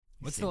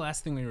What's the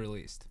last thing we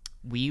released?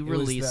 We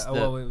released it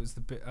was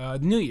the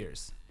New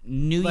Year's.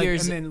 New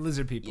Year's, and then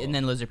Lizard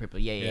People.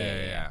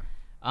 Yeah.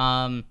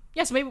 So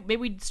maybe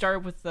we'd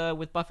start with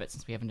Buffett,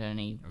 since we haven't done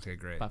any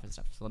Buffett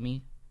stuff. So let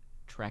me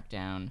track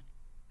down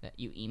that.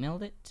 You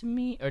emailed it to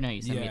me, or no?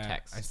 You sent me a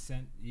text. I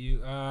sent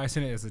you. I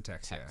sent it as a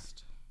text. Yeah.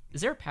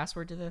 Is there a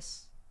password to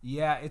this?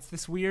 Yeah, it's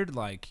this weird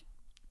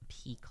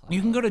P-Cloud.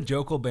 You can go to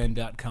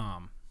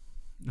jokelben.com.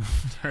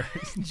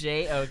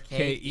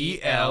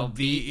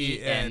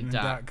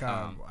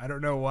 JOKELBEN.com. I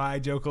don't know why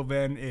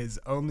Jokelben is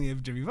only a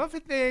Jimmy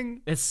Buffett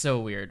thing. It's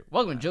so weird.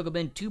 Welcome to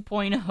Jokelben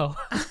 2.0.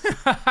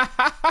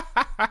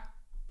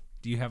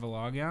 Do you have a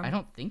login? I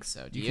don't think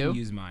so. Do you? You can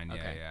use mine.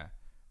 Okay.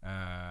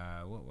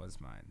 Yeah. What was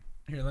mine?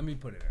 Here, let me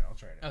put it in. I'll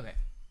try it. Okay.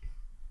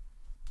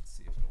 Let's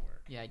see if it'll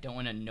work. Yeah, I don't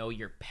want to know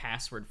your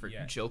password for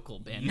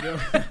Jokelben.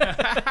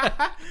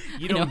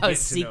 You don't I know how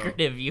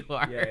secretive you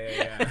are.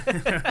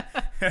 Yeah.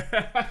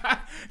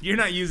 You're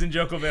not using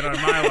Jokelben on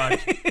my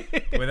watch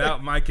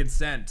without my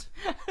consent.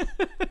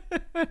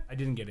 I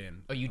didn't get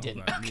in. Oh, you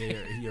didn't? Okay.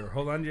 Here,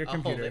 hold on to your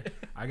computer.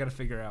 I got to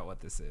figure out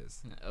what this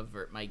is.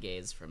 Avert my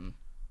gaze from...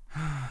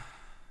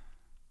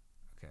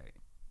 Okay.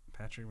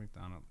 Patrick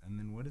McDonald. And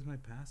then what is my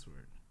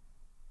password?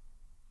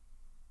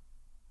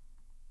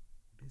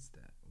 What is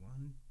that?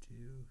 1, 2,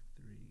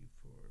 3,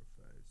 4,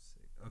 5, 6.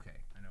 Okay,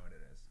 I know what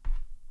it is.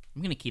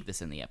 I'm going to keep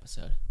this in the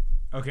episode.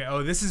 Okay,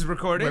 this is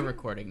recording? We're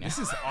recording now. This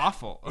is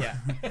awful. Yeah.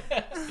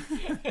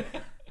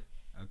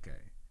 Okay.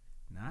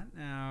 Not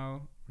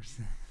now.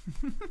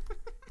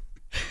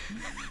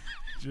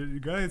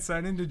 Go ahead,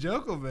 sign into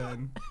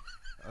Jokelben.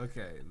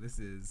 Okay, this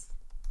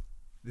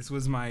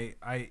was my,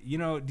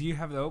 do you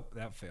have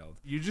that failed.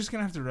 You're just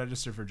going to have to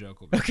register for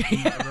Jokelben.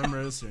 Okay. I'm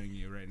registering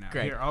you right now.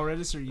 Great. Here, I'll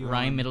register you.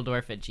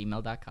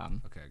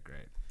 RyanMiddledorf@gmail.com. Okay,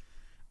 great.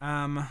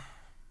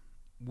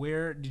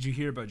 Where did you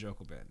hear about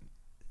Jokelben?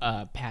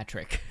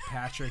 Patrick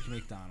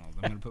McDonald.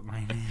 I'm going to put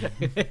my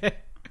name.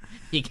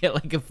 You get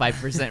like a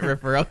 5%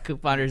 referral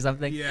coupon or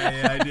something?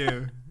 Yeah, I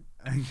do.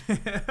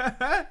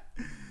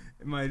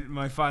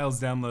 My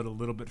files download a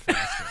little bit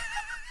faster.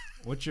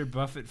 What's your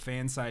Buffett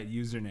fan site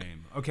username?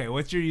 Okay,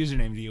 what's your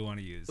username do you want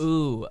to use?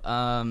 Ooh.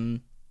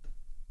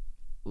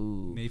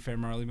 Mayfair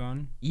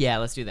Marleybone? Yeah,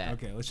 let's do that.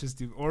 Okay, let's just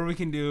do, or we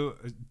can do,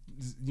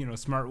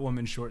 smart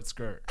woman short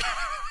skirt.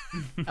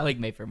 I like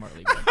Mayfair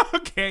Marleybone.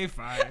 Okay,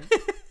 fine.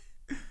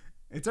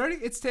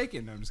 It's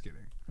taken. No, I'm just kidding.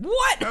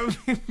 What? That would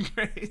be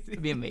crazy.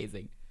 It'd be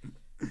amazing.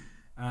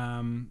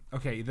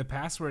 Okay, the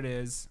password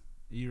is,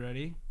 are you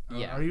ready?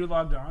 Yeah. Are you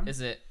logged on?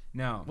 Is it?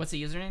 No. What's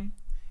the username?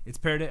 It's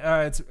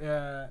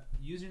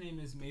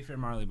username is Mayfair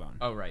Marleybone.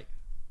 Oh, right.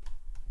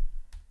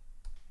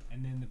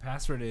 And then the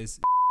password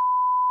is...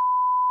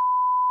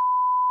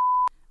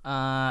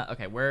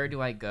 Okay, where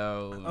do I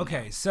go?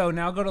 Okay, so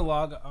now go to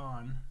log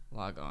on.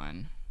 Log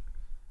on.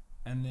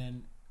 And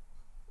then...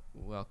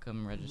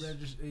 Welcome, register.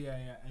 Yeah,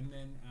 and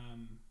then...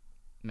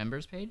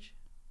 Members page?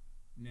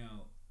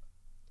 No.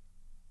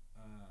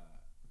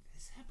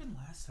 This happened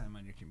last time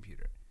on your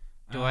computer.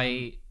 Should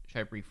I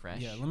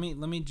refresh? Yeah, let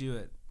me do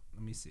it.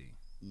 Let me see.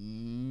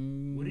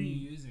 What are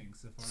you using?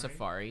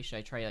 Safari. Should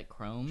I try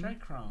Chrome? Try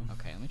Chrome.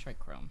 Okay, let me try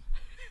Chrome.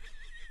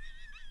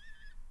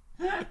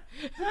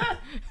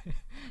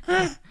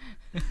 This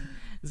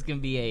is gonna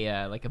be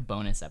a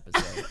bonus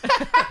episode.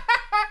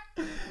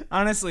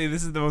 Honestly,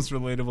 this is the most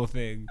relatable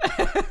thing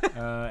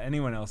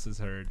anyone else has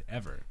heard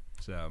ever.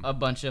 So a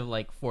bunch of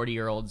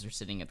 40-year-olds are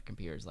sitting at the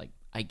computers.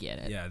 I get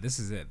it. Yeah, this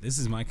is it. This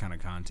is my kind of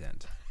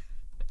content.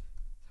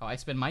 How I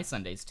spend my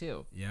Sundays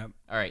too. Yep.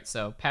 All right,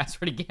 so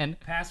password again.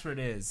 Password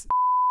is.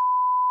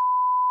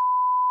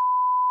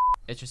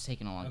 It's just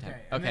taking a long time.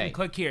 And then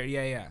click here.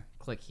 Yeah.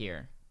 Click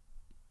here.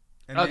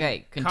 And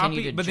okay,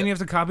 continue to... But then you have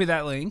to copy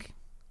that link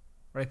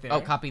right there.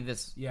 Oh, copy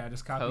this. Yeah,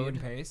 just copy code.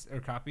 And paste,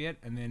 or copy it,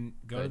 and then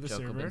go to the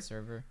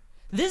server.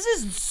 This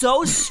is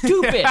so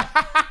stupid.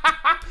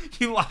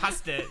 You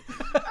lost it.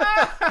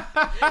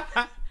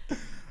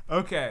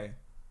 Okay.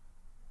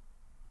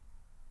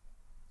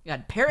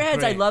 God, Parrotheads,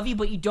 Great. I love you,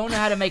 but you don't know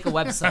how to make a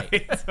website.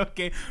 It's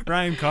okay.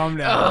 Ryan, calm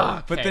down.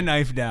 Okay. Put the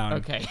knife down.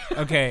 Okay.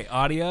 Okay,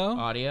 audio.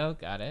 Audio,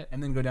 got it.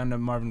 And then go down to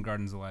Marvin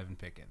Gardens Alive and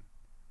Pickin.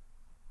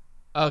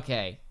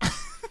 Okay.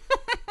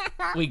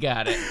 We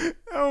got it.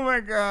 Oh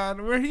my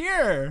God, we're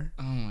here.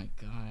 Oh my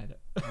God.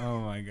 Oh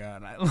my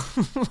God, I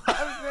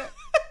love it.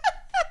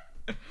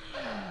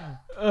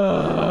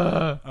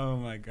 Oh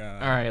my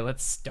God. All right,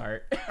 let's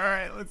start. All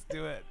right, let's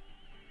do it.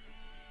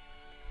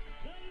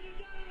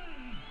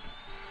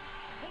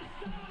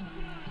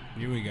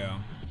 Here we go.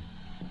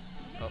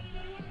 Oh.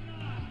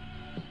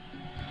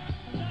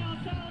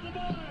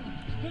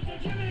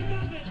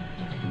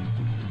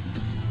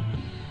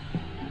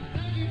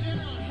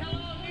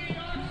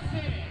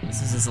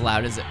 This is as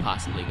loud as it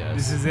possibly goes.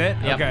 This is it?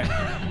 Yep. Okay.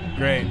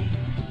 Great.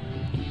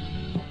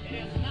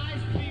 It's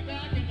nice to be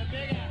back in the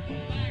Big Apple.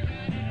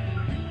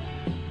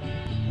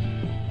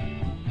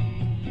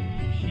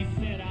 She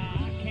said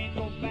I can't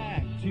go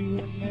back to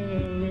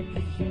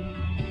America soon.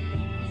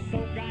 So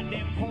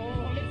goddamn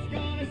cold, it's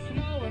gonna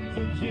snow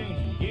until June.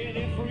 Yeah,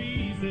 they're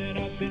freezing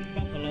up in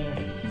Buffalo.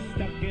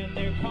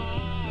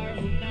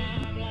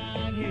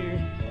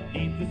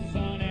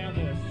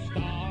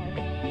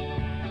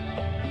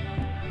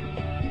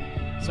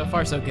 So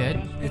far, so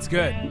good. It's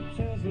good.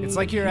 It's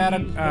like you're at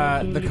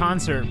the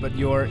concert, but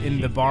you're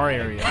in the bar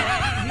area.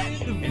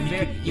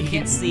 And you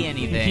can't see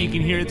anything. You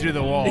can hear it through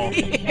the wall.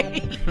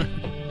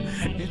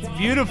 It's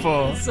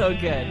beautiful. So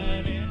good.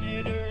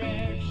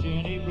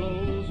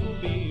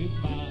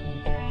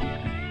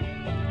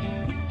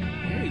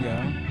 There you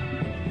go.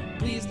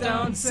 Please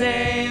don't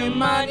say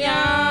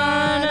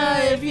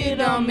mañana if you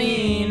don't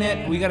mean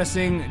it. We gotta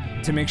sing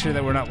to make sure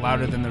that we're not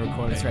louder than the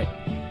recording. That's right.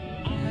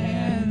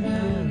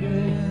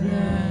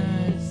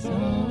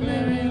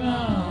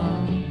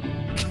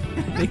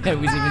 I think that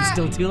was even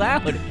still too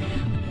loud.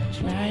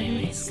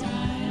 Try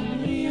sky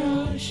of the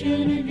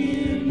ocean if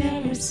you've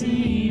never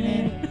seen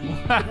it.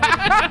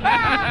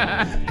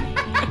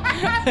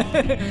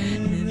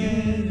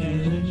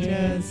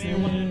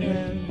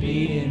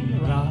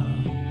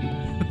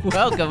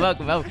 Welcome to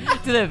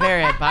the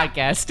Parrothead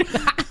Podcast.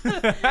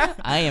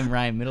 I am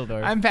Ryan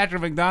Middledorf. I'm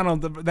Patrick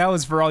McDonald. That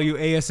was for all you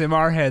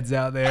ASMR heads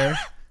out there.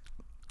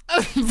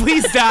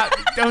 Please stop.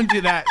 Don't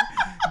do that.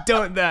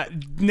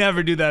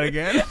 Never do that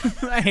again.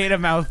 I hate a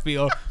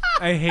mouthfeel.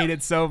 I hate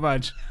it so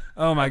much.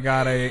 Oh my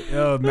God,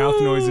 mouth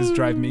noises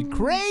drive me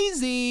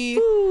crazy.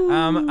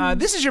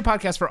 This is your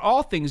podcast for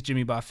all things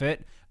Jimmy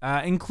Buffett,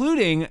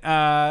 including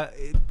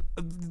albums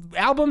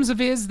of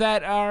his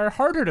that are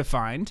harder to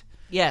find.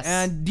 Yes.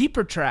 And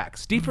deeper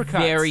tracks, deeper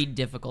cuts. Very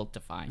difficult to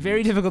find.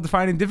 Very difficult to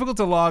find and difficult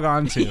to log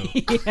on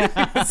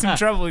to. Some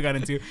trouble we got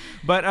into.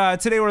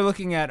 But today we're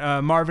looking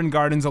at Marvin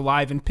Gardens'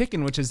 Alive and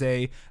Pickin', which is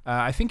I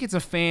think it's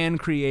a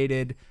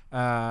fan-created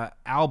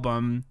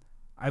album,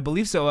 I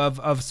believe so,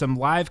 of some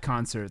live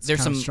concerts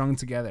strung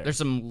together. There's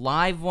some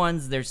live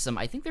ones.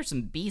 I think there's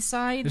some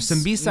B-sides. There's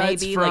some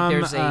B-sides maybe.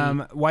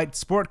 From White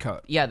Sport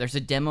Coat. Yeah, there's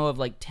a demo of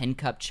like 10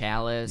 Cup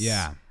Chalice.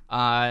 Yeah.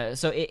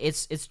 So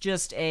it's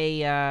just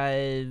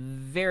a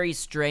very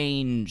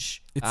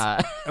strange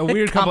a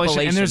weird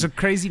compilation, and there's a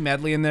crazy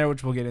medley in there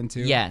which we'll get into.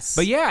 Yes,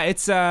 but yeah,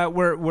 it's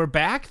we're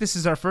back. This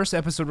is our first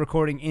episode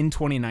recording in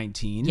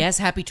 2019. Yes,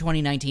 happy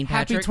 2019,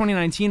 Patrick. Happy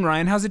 2019,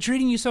 Ryan. How's it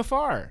treating you so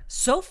far?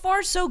 So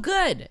far, so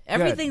good.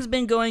 Everything's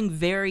been going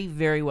very,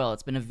 very well.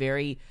 It's been a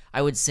very,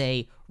 I would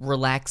say,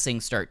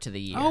 relaxing start to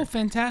the year. Oh,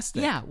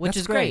 fantastic. Yeah, which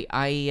is great.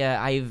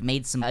 I've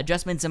made some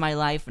adjustments in my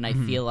life, and I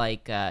feel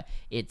like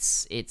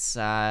it's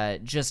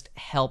just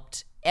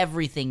helped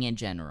everything in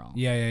general.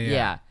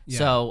 Yeah.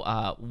 So,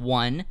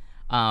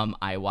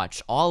 I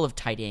watched all of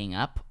Tidying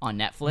Up on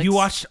Netflix. You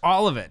watched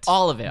all of it?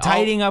 All of it.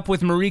 Tidying Up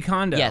with Marie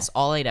Kondo. Yes,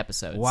 all 8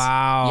 episodes.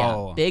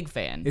 Wow. Yeah, big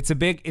fan. It's a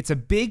big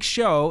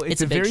show.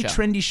 It's a very show.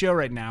 trendy show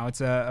right now. It's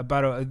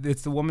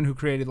it's the woman who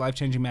created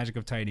Life-Changing Magic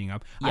of Tidying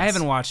Up. Yes. I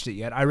haven't watched it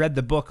yet. I read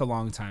the book a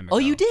long time ago. Oh,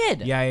 you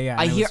did? Yeah.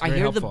 I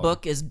hear the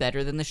book is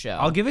better than the show.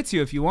 I'll give it to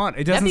you if you want.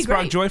 It doesn't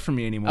spark joy for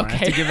me anymore. Okay. I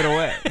have to give it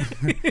away.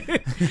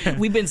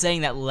 We've been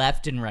saying that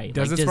left and right.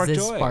 Does like, it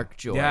does spark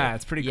joy? Yeah,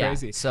 it's pretty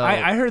crazy. So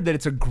I heard that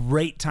it's a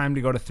great time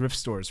to go to thrift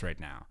stores right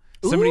now.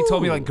 Somebody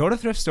told me, like, go to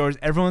thrift stores.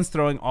 Everyone's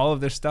throwing all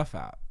of their stuff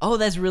out. Oh,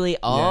 that's really...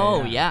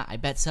 Oh, yeah. I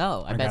bet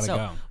so. I bet so.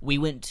 Go. We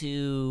went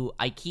to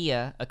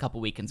IKEA a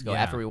couple weekends ago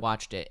after we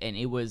watched it, and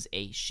it was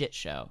a shit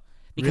show.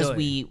 Because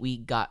we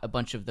got a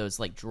bunch of those,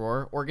 like,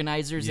 drawer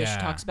organizers that she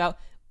talks about.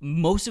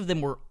 Most of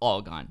them were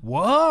all gone.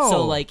 Whoa!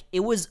 So, like,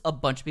 it was a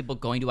bunch of people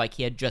going to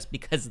IKEA just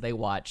because they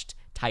watched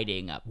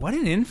Tidying Up. What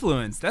an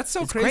influence. That's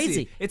so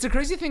crazy. It's a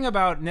crazy thing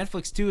about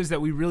Netflix, too, is that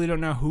we really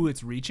don't know who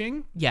it's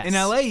reaching. Yes. In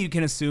LA, you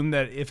can assume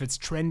that if it's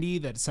trendy,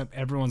 that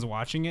everyone's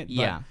watching it. But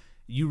yeah.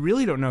 You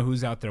really don't know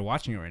who's out there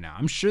watching it right now.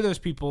 I'm sure there's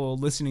people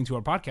listening to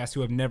our podcast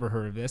who have never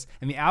heard of this,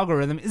 and the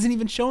algorithm isn't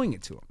even showing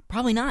it to them.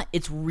 Probably not.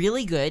 It's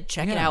really good.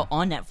 Check it out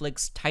on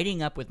Netflix.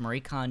 Tidying Up with Marie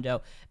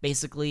Kondo.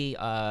 Basically,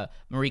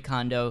 Marie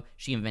Kondo,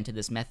 she invented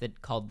this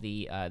method called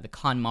the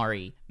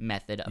KonMari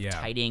method of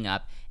tidying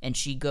up, and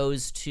she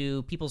goes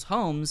to people's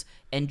homes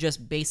and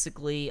just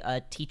basically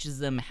teaches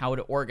them how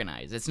to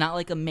organize. It's not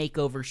like a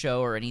makeover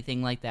show or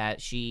anything like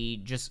that.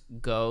 She just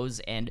goes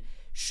and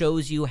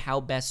shows you how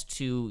best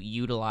to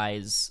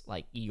utilize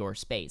like your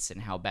space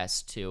and how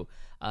best to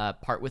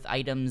part with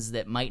items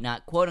that might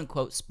not quote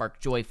unquote spark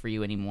joy for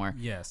you anymore.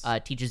 Yes.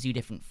 Teaches you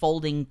different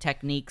folding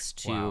techniques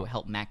to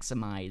help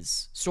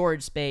maximize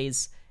storage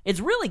space. It's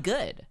really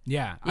good.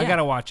 Yeah. I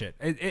gotta watch it.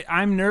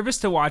 I'm nervous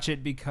to watch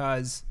it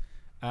because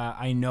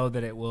I know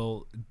that it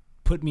will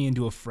put me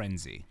into a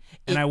frenzy,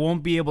 and I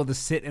won't be able to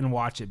sit and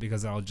watch it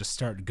because I'll just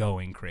start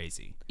going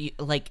crazy.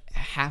 Like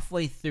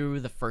halfway through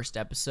the first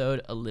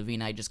episode, Olivia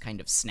and I just kind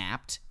of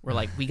snapped. We're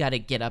like, we got to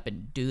get up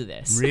and do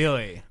this.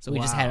 Really? So we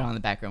just had it on in the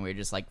background. We were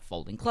just like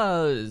folding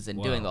clothes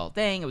and doing the whole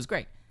thing. It was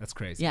great. That's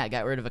crazy. Yeah, I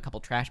got rid of a couple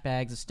trash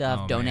bags of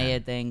stuff,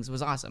 donated things. It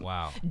was awesome.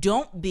 Wow.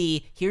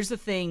 Here's the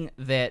thing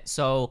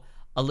so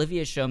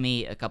Olivia showed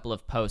me a couple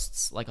of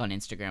posts like on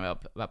Instagram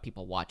about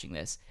people watching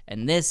this,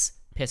 and this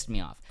pissed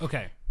me off.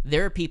 Okay.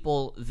 There are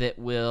people that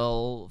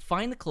will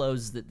find the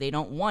clothes that they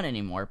don't want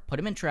anymore, put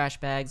them in trash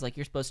bags like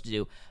you're supposed to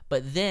do,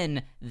 but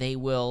then they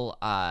will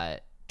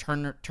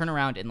turn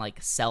around and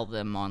like sell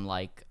them on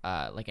like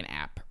an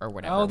app or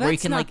whatever. Oh, that's where you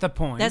can, not like, the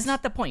point. That's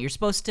not the point. You're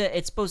supposed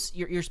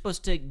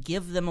to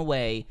give them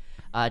away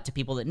to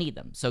people that need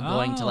them. So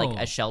going to like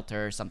a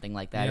shelter or something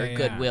like that, or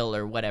Goodwill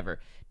or whatever.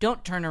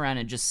 Don't turn around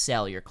and just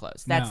sell your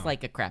clothes. That's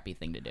like a crappy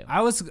thing to do.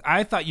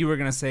 I thought you were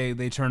gonna say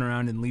they turn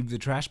around and leave the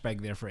trash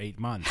bag there for 8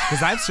 months,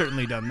 because I've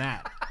certainly done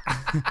that.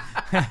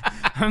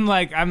 I'm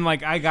like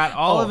I got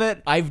all of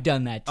it. I've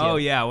done that too. Oh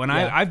yeah,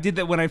 I did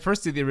that when I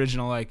first did the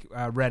original, like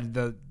read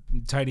the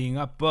tidying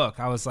up book.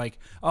 I was like,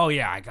 oh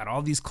yeah, I got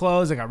all these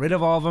clothes, I got rid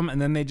of all of them, and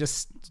then they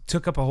just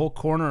took up a whole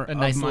corner, a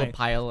nice little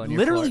pile on your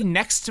literally floor.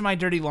 next to my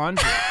dirty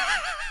laundry.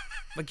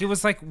 Like it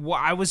was like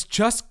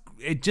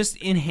it just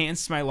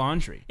enhanced my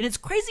laundry. And it's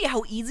crazy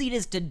how easy it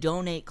is to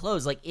donate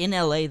clothes. Like in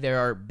LA, there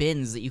are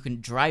bins that you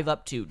can drive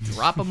up to,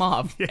 drop them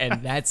off,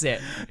 and that's it.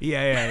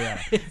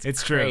 Yeah.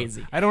 It's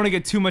crazy. True. I don't want to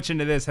get too much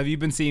into this. Have you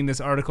been seeing this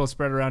article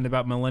spread around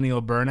about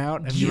millennial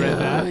burnout? Have you read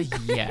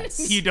that?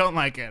 Yes. You don't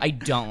like it. I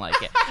don't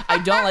like it. I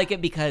don't like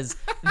it because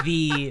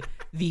the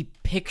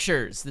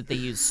pictures that they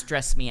use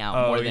stress me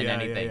out more than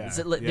anything.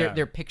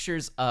 They're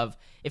pictures of,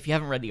 if you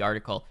haven't read the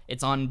article,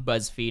 it's on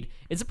BuzzFeed.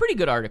 It's a pretty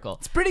good article.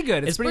 It's pretty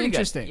good. It's pretty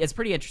interesting. It's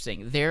pretty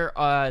interesting. They're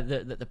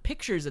the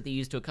pictures that they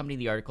use to accompany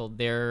the article.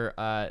 They're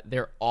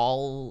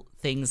all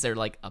things that are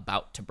like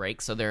about to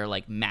break. So there are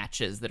like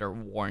matches that are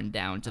worn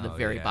down to the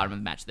very bottom of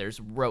the match. There's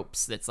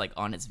ropes that's like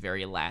on its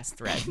very last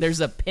thread. There's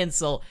a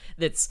pencil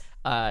that's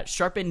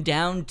sharpened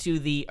down to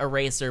the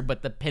eraser,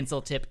 but the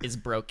pencil tip is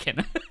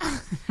broken.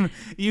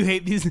 You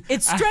hate these.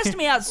 It stressed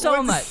me out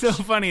so much. What's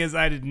so funny is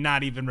I did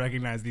not even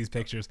recognize these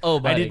pictures. Oh,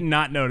 buddy. I did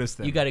not notice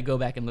them. You got to go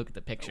back and look at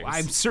the pictures.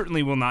 I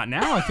certainly will not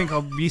now. I think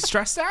I'll be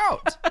stressed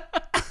out.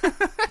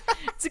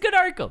 It's a good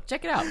article.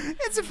 Check it out.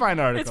 It's a fine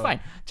article. It's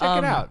fine. Check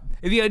it out.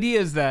 The idea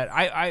is that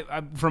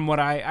I from what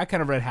I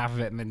kind of read half of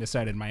it and then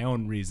decided my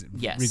own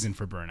reason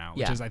for burnout,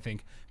 which is, I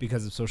think,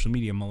 because of social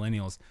media,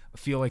 millennials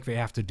feel like they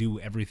have to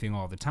do everything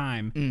all the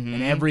time,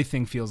 and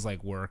everything feels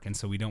like work, and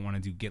so we don't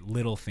want to get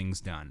little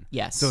things done.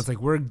 Yes. So it's like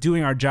we're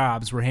doing our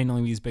jobs, we're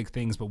handling these big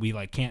things, but we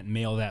like can't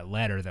mail that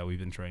letter that we've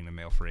been trying to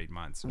mail for 8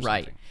 months.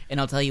 Right. Something. And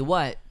I'll tell you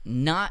what,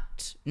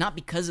 not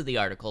because of the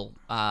article,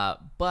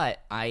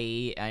 but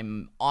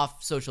I'm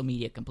off social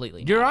media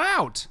completely now. You're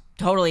out.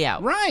 Totally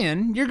out.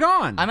 Ryan, you're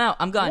gone. I'm out.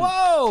 I'm gone.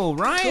 Whoa,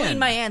 Ryan. Clean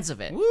my hands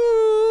of it.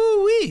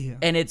 Woo-wee.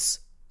 And it's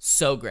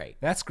so great.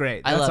 That's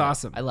great. I That's love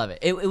awesome. It. I love it.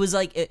 It was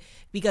like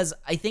because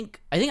I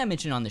think I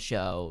mentioned on the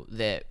show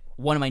that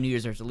one of my New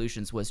Year's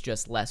resolutions was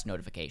just less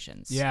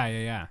notifications.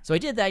 Yeah. So I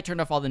did that. I turned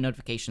off all the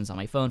notifications on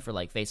my phone for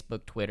like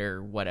Facebook,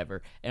 Twitter,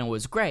 whatever, and it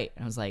was great.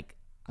 And I was like,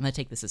 I'm going to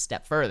take this a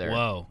step further.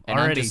 Whoa. And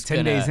already I'm just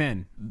 10 days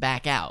in.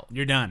 Back out.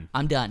 You're done.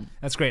 I'm done.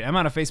 That's great. I'm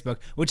out of Facebook,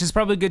 which is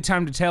probably a good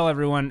time to tell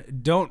everyone,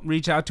 don't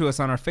reach out to us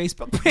on our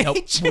Facebook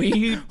page. Nope,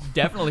 we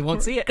definitely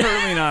won't see it.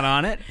 Currently not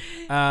on it.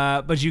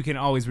 But you can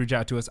always reach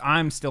out to us.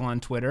 I'm still on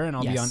Twitter, and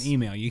I'll be on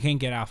email. You can't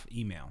get off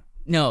email.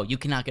 No, you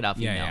cannot get off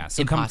email. Yeah.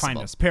 So Impossible. come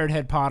find us.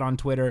 Parrothead Pod on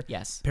Twitter.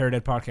 Yes.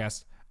 Parrothead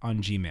Podcast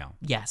on Gmail.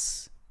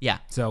 Yes. Yeah.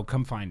 So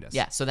come find us.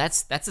 Yeah, so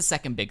that's the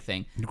second big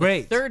thing.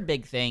 Great. The third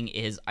big thing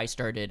is I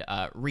started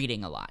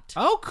reading a lot.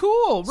 Oh,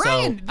 cool.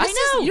 Ryan,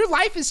 I know. Your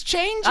life is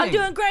changing. I'm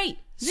doing great.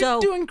 You're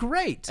doing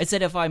great. I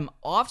said if I'm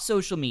off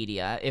social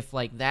media, if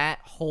like that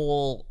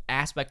whole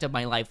aspect of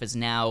my life is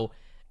now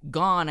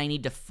gone, I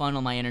need to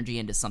funnel my energy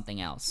into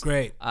something else.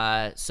 Great.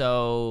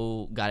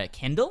 So got a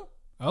Kindle.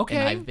 Okay.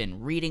 And I've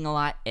been reading a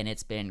lot, and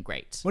it's been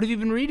great. What have you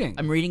been reading?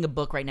 I'm reading a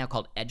book right now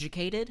called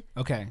Educated.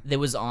 Okay. It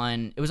was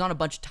on a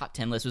bunch of top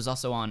 10 lists. It was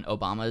also on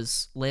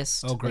Obama's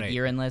list, great. like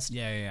year-end list.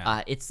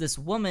 Yeah. It's this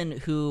woman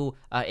who,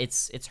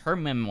 it's her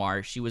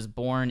memoir. She was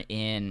born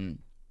in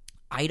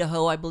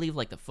Idaho, I believe,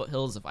 like the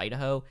foothills of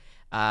Idaho.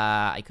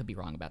 I could be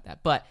wrong about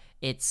that, but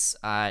it's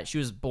she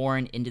was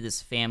born into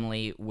this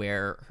family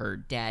where her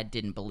dad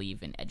didn't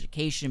believe in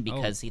education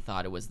because he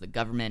thought it was the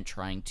government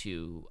trying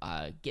to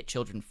get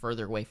children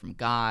further away from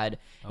God.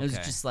 It was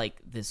just like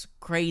this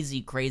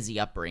crazy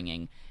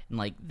upbringing, and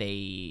like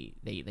they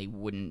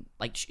wouldn't,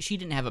 like she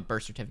didn't have a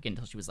birth certificate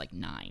until she was like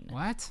 9.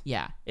 What?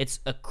 Yeah, it's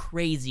a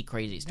crazy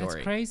story.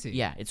 That's crazy.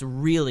 Yeah, it's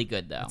really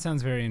good though. That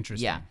sounds very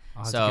interesting. Yeah.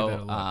 I'll have to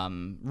give that a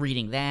So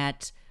reading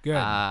that. Good.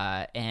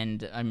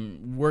 And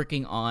I'm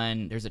working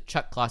on, there's a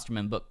Chuck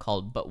Klosterman book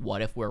called But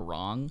What If We're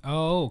Wrong?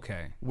 Oh,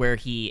 okay. Where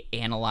he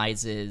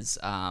analyzes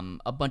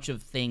a bunch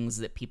of things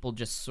that people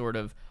just sort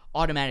of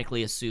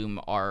automatically assume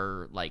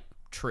are like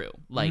true.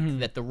 Like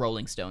that the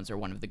Rolling Stones are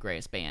one of the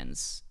greatest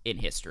bands in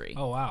history.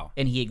 Oh, wow.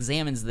 And he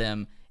examines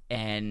them,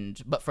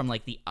 but from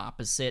like the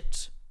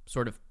opposite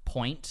sort of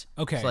point.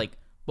 Okay. So like,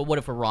 but what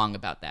if we're wrong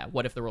about that?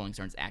 What if the Rolling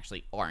Stones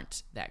actually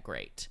aren't that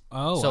great?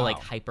 Oh, so wow. like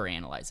hyper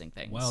analyzing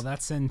things. Well,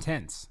 that's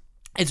intense.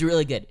 It's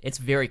really good. It's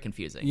very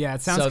confusing. Yeah,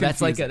 it sounds so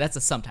confusing. that's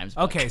a sometimes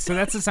book. Okay, so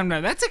that's a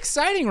sometimes. That's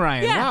exciting,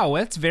 Ryan. Yeah. Wow,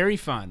 that's very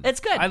fun. It's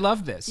good. I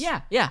love this.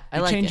 Yeah, I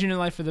You're like changing it. your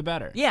life for the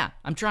better. Yeah,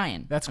 I'm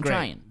trying. That's I'm great.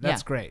 Trying.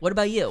 That's Yeah. great. What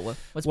about you?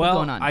 What's been Well,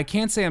 going on? I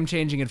can't say I'm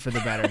changing it for the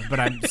better, but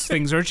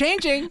things are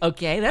changing.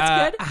 Okay,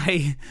 that's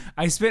good.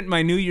 I spent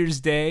my New Year's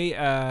Day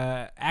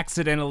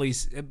accidentally.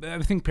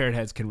 I think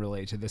Parrotheads can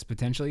relate to this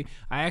potentially.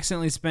 I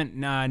accidentally spent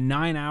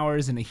 9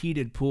 hours in a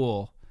heated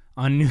pool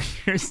on New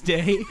Year's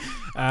Day,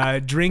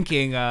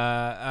 drinking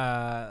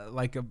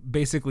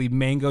basically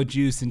mango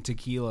juice and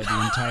tequila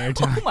the entire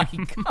time. Oh my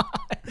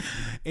god!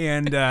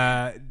 And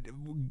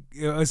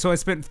so I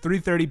spent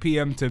 3:30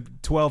 p.m. to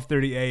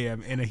 12:30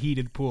 a.m. in a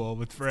heated pool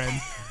with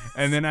friends,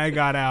 and then I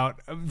got out.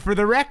 For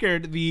the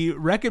record, the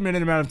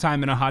recommended amount of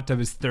time in a hot tub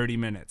is 30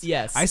 minutes.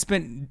 Yes. I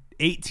spent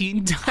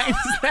 18 times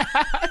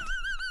that.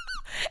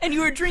 And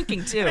you were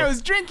drinking too. I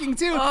was drinking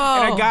too.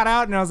 Oh. And I got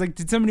out and I was like,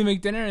 did somebody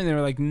make dinner? And they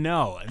were like,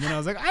 no. And then I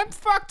was like, I'm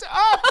fucked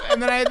up.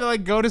 And then I had to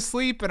like go to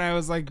sleep and I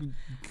was like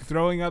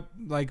throwing up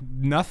like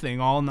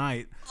nothing all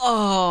night.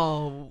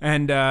 Oh.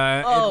 And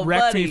it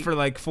wrecked me buddy. for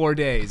like 4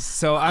 days.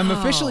 So I'm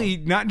officially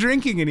not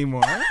drinking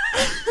anymore.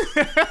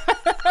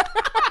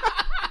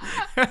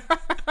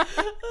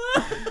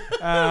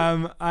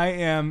 I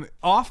am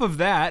off of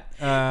that.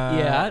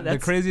 The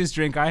craziest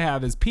drink I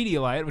have is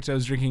Pedialyte, which I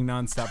was drinking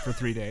nonstop for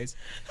 3 days.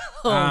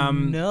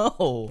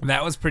 No.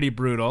 That was pretty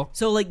brutal.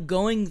 So like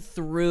going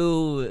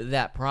through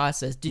that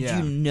process, did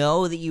you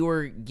know that you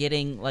were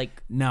getting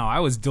like No, I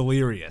was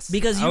delirious.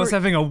 Because I was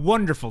having a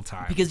wonderful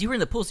time. because you were in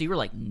the pool, so you were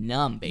like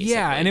numb basically.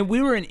 Yeah, and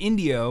we were in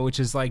Indio, which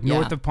is like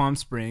north of Palm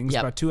Springs,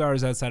 Yep. about 2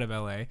 hours outside of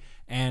LA,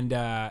 and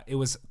it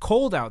was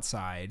cold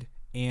outside,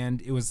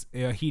 and it was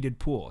a heated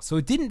pool, so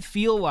it didn't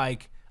feel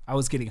like I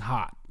was getting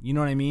hot. You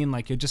know what I mean?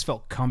 Like it just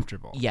felt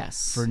comfortable.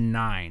 Yes. For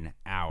 9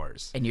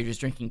 hours. And you're just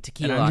drinking And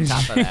tequila I'm on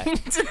just top of that.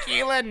 drinking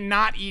tequila,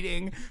 not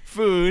eating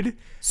food.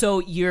 So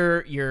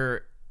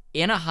you're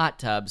in a hot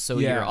tub, so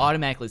Yeah. you're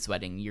automatically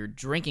sweating. You're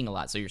drinking a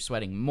lot, so you're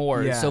sweating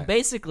more. Yeah. So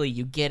basically,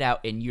 you get out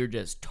and you're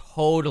just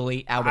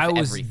totally out of I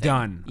was everything.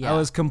 done. Yeah.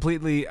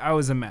 I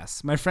was a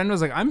mess. My friend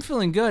was like, I'm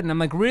feeling good. And I'm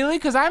like, really?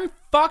 Because I'm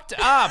fucked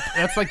up.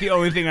 That's like the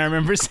only thing I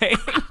remember saying.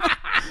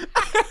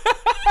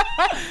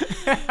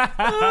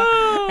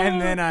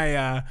 And then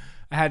I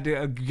had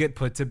to get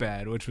put to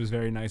bed, which was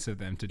very nice of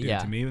them to do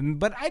to me.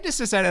 But I just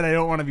decided I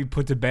don't want to be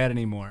put to bed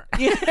anymore.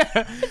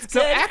 So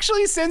good.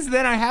 actually, since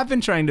then, I have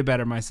been trying to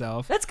better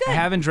myself. That's good. I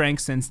haven't drank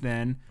since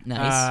then.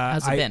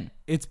 Nice. How's it been?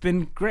 It's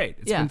been great.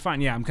 It's been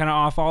fun. Yeah, I'm kind of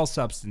off all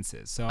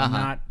substances. So I'm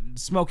not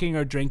smoking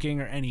or drinking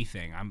or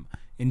anything. I'm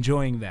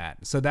enjoying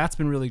that. So that's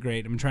been really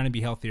great. I'm trying to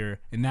be healthier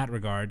in that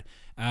regard.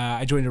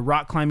 I joined a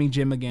rock climbing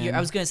gym again. I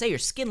was gonna say your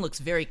skin looks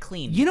very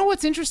clean. You know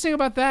what's interesting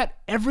about that?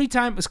 Every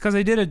time, it's because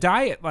I did a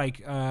diet like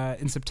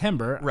in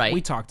September. Right.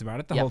 We talked about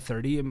it, the whole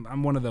 30.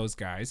 I'm one of those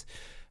guys.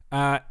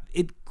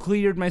 It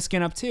cleared my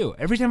skin up too.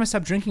 Every time I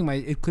stop drinking,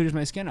 it clears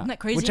my skin up. Isn't that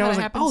crazy Which how I was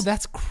that like, happens? oh,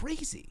 that's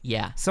crazy.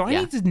 Yeah. So I Yeah.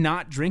 need to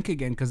not drink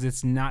again because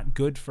it's not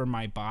good for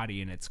my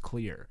body, and it's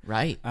clear.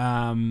 Right.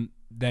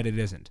 That it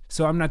isn't.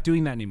 So I'm not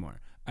doing that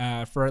anymore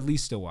for at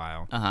least a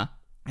while.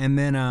 And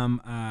then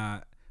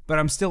but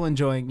I'm still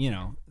enjoying,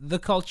 the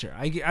culture.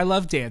 I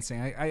love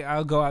dancing.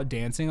 I'll go out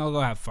dancing. I'll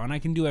go have fun. I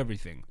can do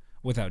everything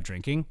without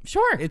drinking.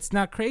 Sure. It's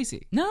not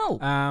crazy. No.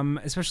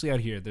 Especially out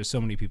here. There's so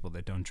many people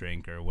that don't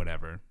drink or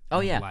whatever. Oh,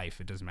 In yeah. life,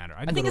 it doesn't matter.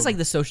 I think it's like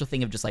the social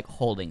thing of just like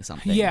holding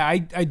something. Yeah, I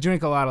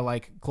drink a lot of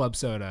like club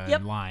soda Yep.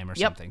 and lime or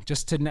Yep. something,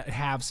 just to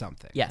have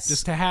something. Yes.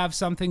 Just to have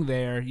something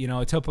there.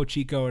 A Topo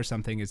Chico or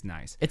something is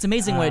nice. It's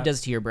amazing what it does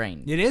to your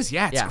brain. It is,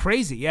 yeah. It's Yeah.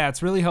 crazy. Yeah,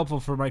 it's really helpful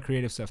for my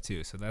creative stuff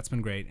too. So that's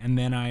been great. And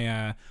then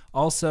I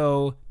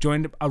also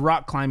joined a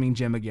rock climbing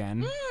gym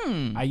again.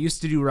 I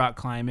used to do rock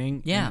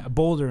climbing, Yeah. and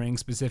bouldering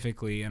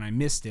specifically, and I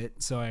missed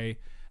it. So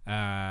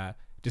I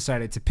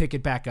decided to pick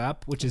it back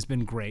up, which has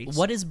been great.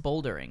 What is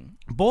bouldering?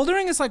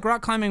 Bouldering is like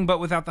rock climbing, but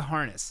without the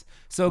harness.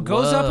 So it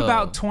goes up Whoa.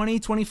 about 20,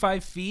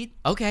 25 feet.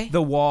 Okay.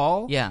 The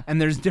wall. Yeah. And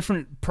there's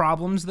different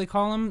problems, they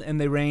call them, and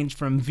they range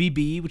from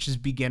VB, which is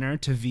beginner,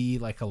 to V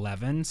like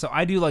 11. So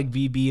I do like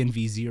VB and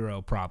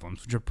V0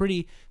 problems, which are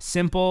pretty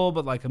simple,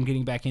 but like I'm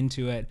getting back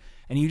into it.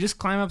 And you just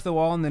climb up the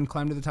wall and then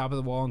climb to the top of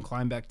the wall and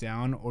climb back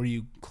down, or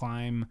you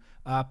climb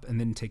up and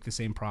then take the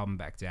same problem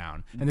back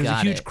down. And there's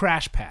Got a huge it.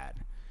 crash pad.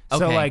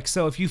 Okay.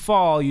 So if you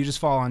fall, you just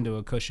fall onto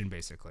a cushion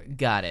basically.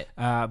 Got it.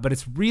 But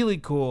it's really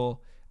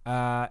cool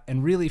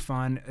and really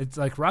fun. It's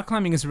like rock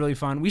climbing is really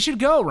fun. We should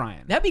go,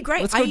 Ryan. That'd be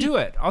great. Let's go do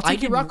it. I'll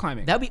take you did- rock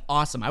climbing. That'd be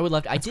awesome. I would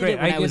love to. I did Great.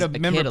 it when I was get a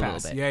member kid a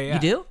pass. little bit. Yeah. You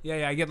do?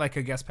 Yeah. I get like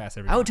a guest pass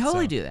every I would month,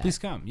 totally so do that. Please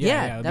come.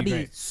 Yeah, that'd be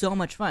great. so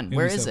much fun. It'd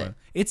Where be is so it? fun.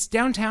 It's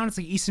downtown. It's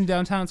like Easton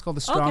downtown. It's called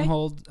the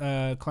Stronghold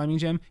Climbing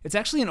Gym. It's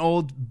actually an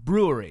old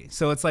brewery,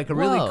 so it's like a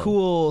really Whoa.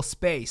 cool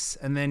space.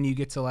 And then you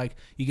get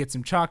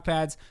some chalk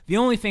pads. The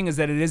only thing is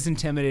that it is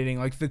intimidating.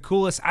 Like the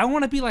coolest. I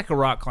want to be like a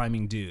rock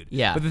climbing dude.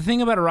 Yeah. But the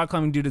thing about a rock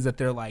climbing dude is that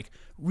they're like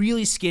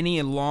really skinny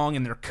and long,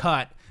 and they're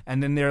cut,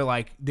 and then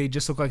they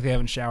just look like they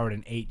haven't showered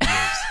in 8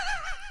 years.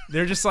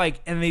 They're just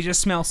like, and they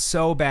just smell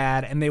so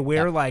bad, and they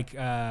wear like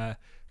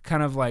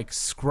kind of like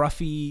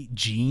scruffy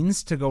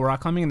jeans to go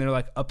rock climbing, and they're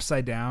like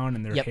upside down,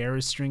 and their Yep. hair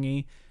is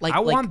stringy. Like- I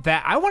want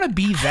that. I want to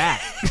be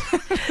that.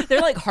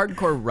 They're like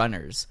hardcore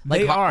runners.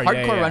 Like They are, yeah,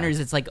 hardcore yeah. runners.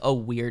 It's like a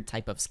weird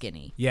type of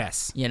skinny.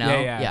 Yes. You know?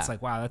 Yeah. Yeah. It's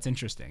like, wow, that's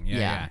interesting.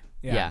 Yeah.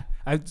 Yeah.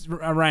 Yeah.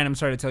 Ryan, I'm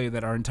sorry to tell you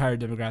that our entire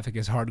demographic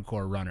is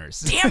hardcore runners.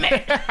 Damn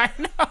it! I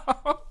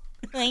know.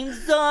 I'm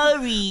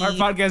sorry. Our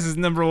podcast is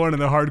number one in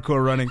the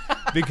hardcore running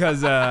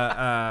because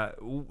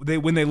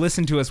when they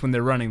listen to us when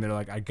they're running, they're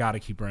like, I gotta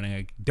keep running.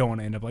 I don't want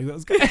to end up like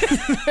those guys.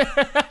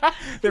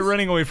 They're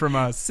running away from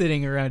us.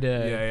 Sitting around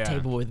a Yeah.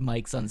 table with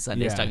mics on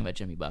Sundays Yeah. talking about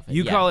Jimmy Buffett.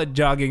 You call it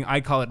jogging.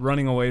 I call it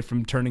running away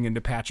from turning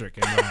into Patrick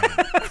and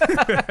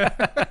Ryan.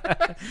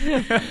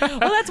 Oh,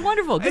 that's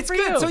wonderful. Good It's for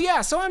good.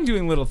 you. So I'm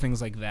doing little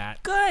things like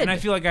that. Good. And I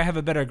feel like I have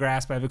a better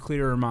grasp. I have a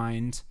clearer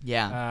mind.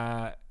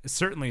 Yeah.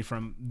 Certainly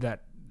from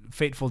that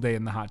fateful day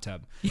in the hot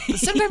tub. But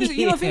sometimes, things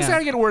Yeah.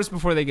 gotta get worse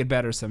before they get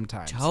better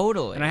sometimes.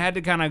 Totally. And I had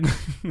to kind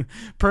of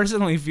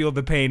personally feel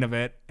the pain of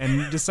it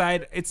and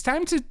decide it's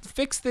time to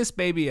fix this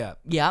baby up.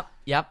 Yep.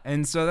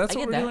 And so that's I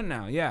what get we're that. doing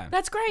now. Yeah.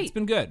 That's great. It's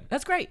been good.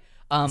 That's great.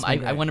 been I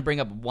great. want to bring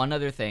up one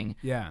other thing.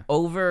 Yeah.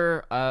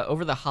 Over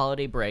the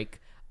holiday break,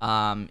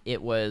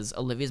 it was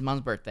Olivia's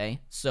mom's birthday,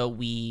 so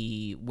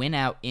we went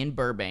out in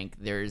Burbank.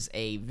 There's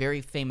a very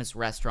famous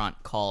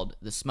restaurant called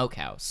the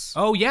Smokehouse.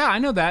 Oh yeah, I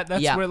know that.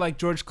 That's Yeah. where like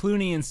George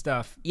Clooney and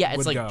stuff. Yeah, it's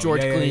would like go.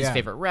 George Yeah, Clooney's yeah.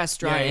 favorite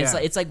restaurant. Yeah, yeah.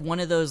 It's like one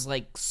of those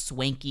like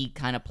swanky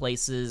kind of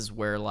places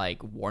where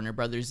like Warner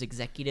Brothers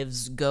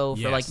executives go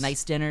for like Yes.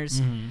 nice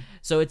dinners.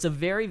 So it's a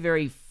very,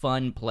 very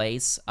fun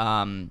place.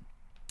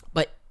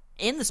 But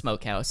in the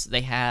Smokehouse,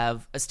 they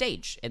have a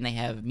stage and they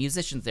have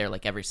musicians there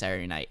like every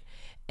Saturday night.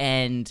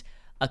 And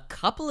a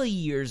couple of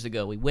years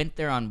ago, we went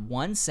there on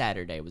one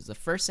Saturday. It was the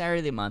first Saturday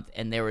of the month,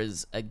 and there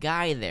was a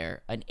guy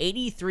there, an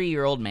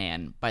 83-year-old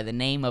man by the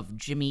name of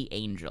Jimmy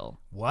Angel.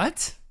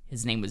 What?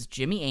 His name was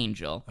Jimmy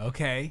Angel.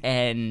 Okay.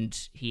 And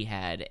he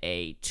had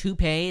a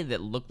toupee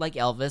that looked like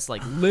Elvis,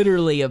 like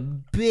literally a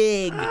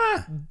big,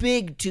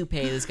 big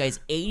toupee. This guy's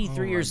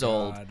 83 years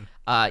old.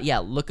 Yeah,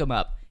 look him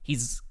up.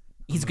 He's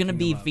going to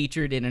be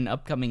featured in an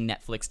upcoming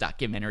Netflix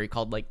documentary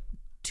called like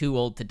Too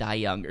Old to Die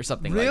Young or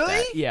something like that.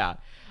 Really? Yeah.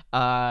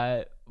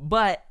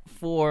 But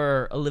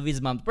for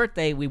Olivia's mom's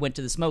birthday, we went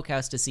to the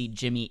Smokehouse to see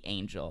Jimmy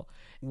Angel.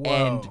 Whoa.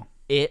 And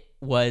it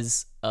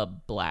was a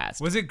blast.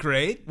 Was it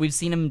great? We've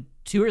seen him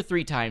 2 or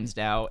 3 times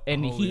now,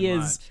 and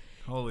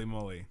Holy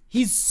moly.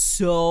 he's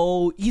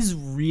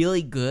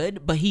really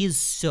good, but he is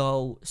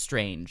so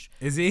strange.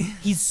 Is he?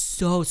 He's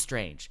so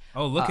strange.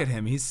 Oh, look at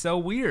him. He's so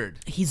weird.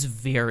 He's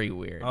very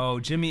weird. Oh,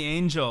 Jimmy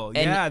Angel.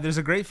 Yeah, there's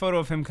a great photo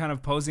of him kind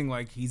of posing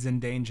like he's in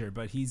danger,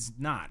 but he's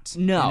not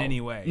in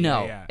any way.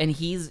 No. Yeah. And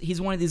he's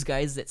one of these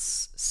guys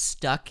that's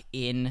stuck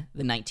in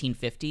the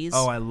 1950s.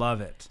 Oh, I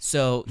love it.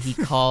 So he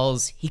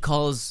calls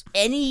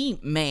any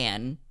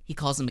man, he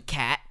calls him a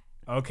cat,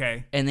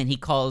 Okay. and then he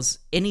calls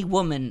any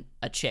woman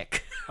a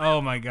chick. Oh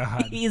my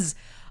God. He's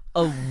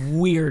a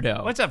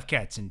weirdo. What's up,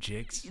 cats and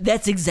chicks?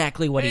 That's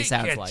exactly what he Hey,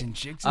 sounds cats like. and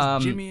chicks.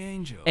 It's Jimmy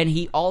Angel. And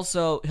he'll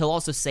also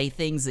say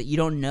things that you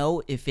don't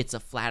know if it's a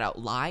flat out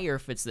lie or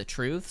if it's the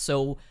truth.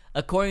 So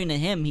according to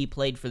him, he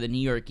played for the New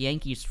York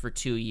Yankees for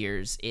 2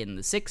 years in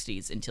the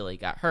 60s until he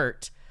got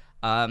hurt.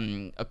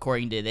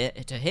 According to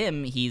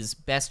him, he's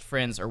best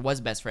friends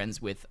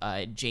with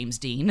James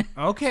Dean.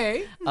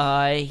 Okay.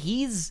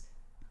 He's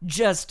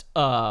just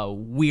a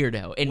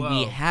weirdo, and we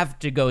Whoa. have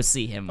to go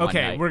see him one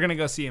Okay, night. we're gonna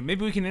go see him.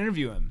 Maybe we can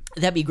interview him.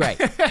 That'd be great.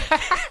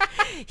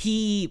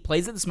 He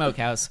plays at the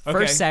Smokehouse Okay.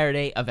 first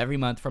Saturday of every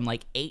month from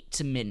like 8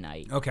 to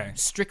midnight. Okay.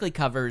 Strictly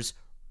covers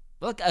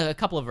like a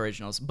couple of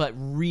originals, but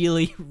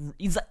really,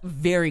 he's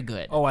very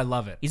good. Oh, I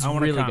love it. He's I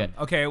wanna really come. good.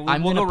 Okay, we'll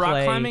I'm go gonna rock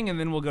play- climbing and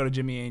then we'll go to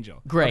Jimmy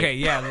Angel. Great. Okay,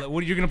 yeah.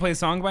 What, you're gonna play a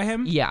song by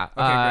him? Yeah.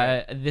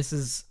 Okay, this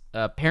is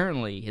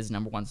apparently his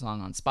 #1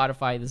 song on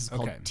Spotify. This is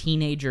called Okay.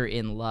 "Teenager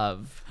in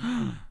Love."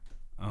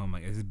 Oh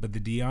my! But the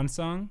Dion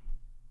song?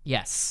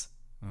 Yes.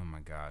 Oh my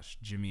gosh!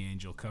 Jimmy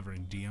Angel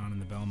covering Dion and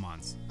the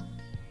Belmonts.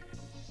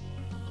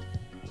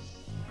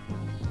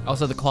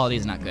 Also, the quality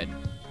is not good.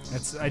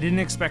 I didn't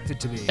expect it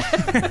to be.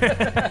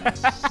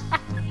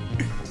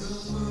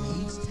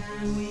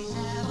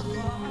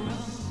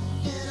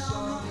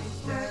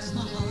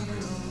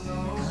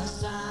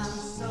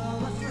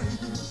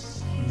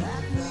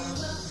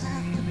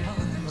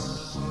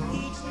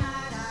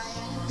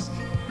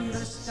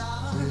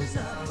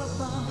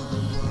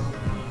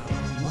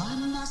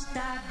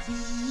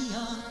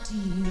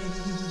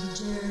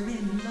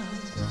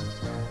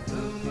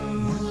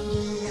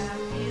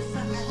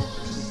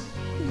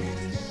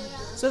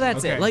 So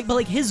that's Okay. it.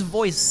 But his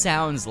voice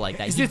sounds like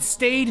that. Is it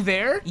stayed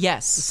there?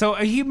 Yes. So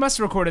he must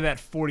have recorded that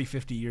 40,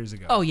 50 years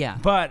ago. Oh, yeah.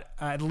 But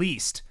at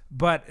least.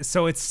 But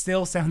so it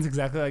still sounds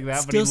exactly like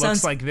that, but he Still sounds-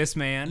 looks like this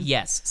man.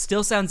 Yes.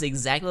 Still sounds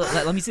exactly.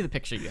 Let me see the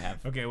picture you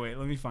have. Okay, wait.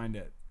 Let me find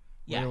it.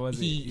 Yeah, Where was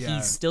he Yeah.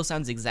 still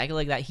sounds exactly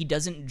like that. He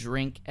doesn't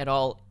drink at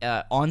all.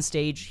 On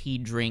stage, he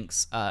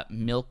drinks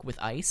milk with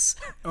ice.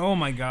 Oh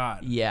my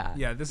God. Yeah.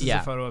 Yeah. This is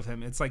Yeah. a photo of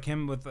him. It's like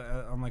him with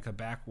on like a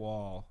back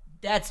wall,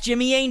 That's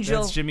Jimmy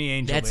Angel. That's Jimmy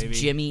Angel, That's baby.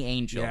 Jimmy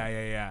Angel.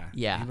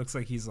 Yeah. He looks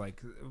like he's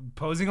like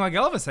posing like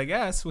Elvis, I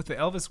guess, with the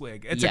Elvis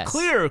wig. It's Yes.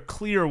 a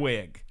clear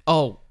wig.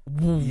 Oh,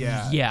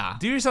 Yeah.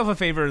 Do yourself a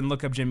favor and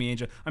look up Jimmy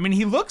Angel. I mean,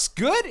 he looks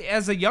good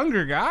as a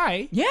younger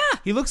guy. Yeah.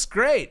 He looks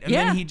great. And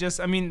Yeah. then he just,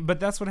 but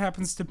that's what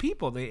happens to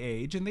people. They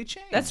age and they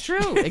change. That's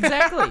true.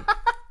 Exactly.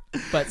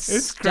 But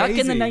It's stuck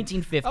in the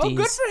crazy. 1950s. Oh,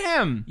 good for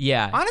him.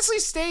 Yeah. Honestly,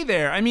 stay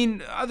there. I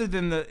mean, other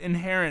than the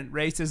inherent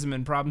racism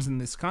and problems in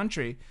this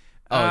country.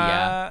 Oh,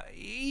 yeah.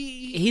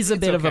 He's a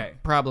bit of a okay.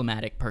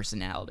 problematic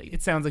personality.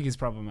 It sounds like he's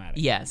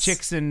problematic. Yes.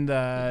 Chicks and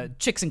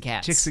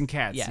cats. Chicks and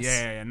cats. Yes.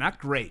 Yeah. Not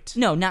great.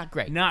 No, not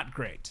great. Not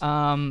great.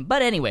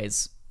 But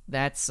anyways,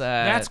 that's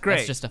great.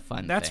 That's just a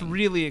fun That's thing.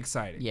 really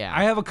exciting. Yeah.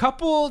 I have a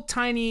couple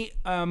tiny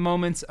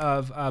moments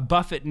of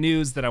Buffett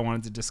news that I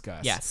wanted to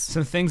discuss. Yes.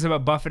 Some things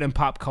about Buffett and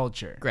pop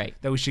culture. Great.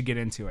 That we should get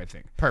into, I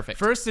think. Perfect.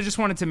 First, I just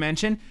wanted to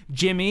mention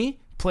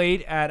Jimmy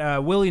played at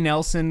a Willie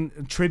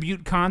Nelson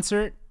tribute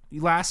concert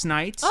last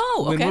night.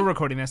 Oh, okay. When we're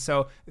recording this.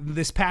 So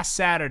this past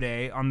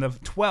Saturday on the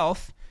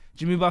 12th,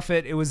 Jimmy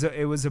Buffett, it was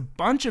a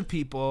bunch of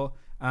people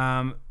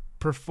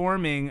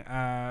performing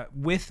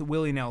with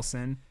Willie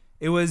Nelson.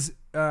 It was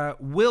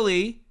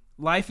Willie,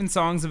 Life and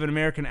Songs of an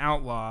American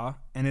Outlaw,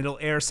 and it'll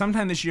air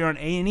sometime this year on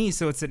A&E.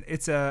 So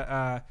it's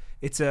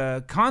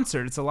a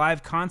concert. It's a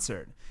live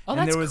concert. Oh,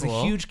 and that's there was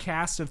cool. a huge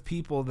cast of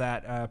people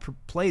that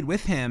played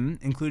with him,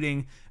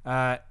 including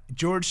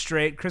George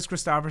Strait, Chris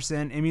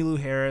Christopherson, Emmylou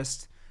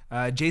Harris,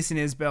 Jason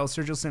Isbell,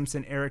 Sergio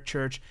Simpson, Eric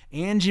Church,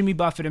 and Jimmy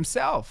Buffett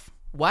himself.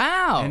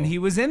 Wow. And he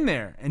was in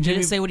there. And Did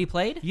Jimmy, it say what he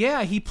played?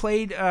 Yeah, he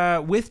played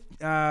with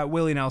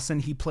Willie Nelson.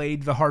 He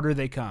played The Harder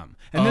They Come.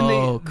 And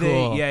then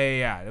cool.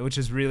 Yeah, which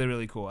is really,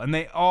 really cool. And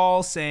they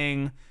all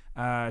sang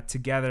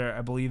together.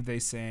 I believe they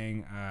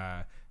sang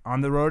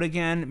On the Road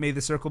Again, May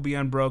the Circle Be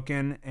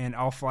Unbroken, and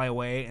I'll Fly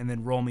Away, and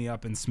then Roll Me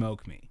Up and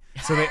Smoke Me.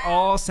 So they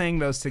all sang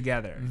those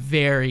together.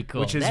 Very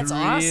cool. Which is That's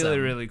really, awesome.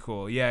 really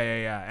cool.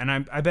 Yeah.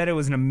 And I bet it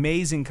was an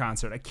amazing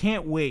concert. I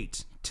can't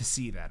wait to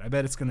see that. I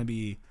bet it's going to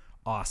be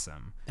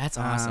awesome. That's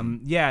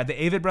awesome. Yeah, the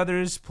Avett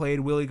Brothers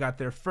played Willie Got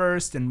There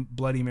First and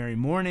Bloody Mary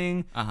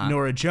Morning.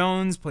 Nora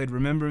Jones played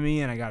Remember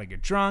Me and I Gotta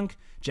Get Drunk.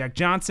 Jack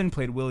Johnson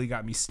played Willie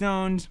Got Me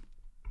Stoned.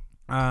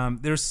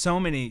 There's so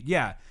many.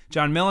 Yeah,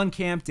 John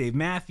Mellencamp, Dave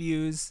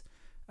Matthews,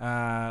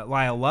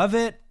 Lyle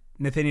Lovett,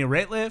 Nathaniel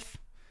Rateliff.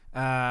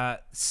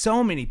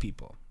 So many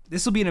people.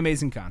 This will be an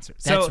amazing concert.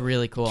 That's so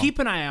really cool. Keep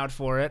an eye out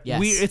for it.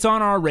 Yes. It's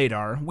on our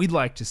radar. We'd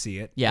like to see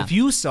it. Yeah. If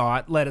you saw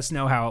it, let us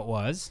know how it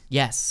was.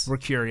 Yes. We're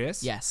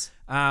curious. Yes.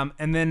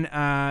 And then,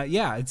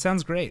 it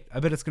sounds great. I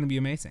bet it's going to be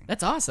amazing.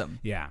 That's awesome.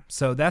 Yeah.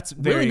 So that's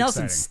very Willie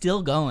Nelson's exciting.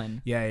 still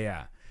going.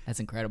 Yeah. That's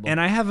incredible.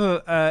 And I have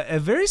a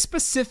very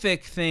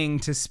specific thing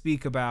to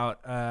speak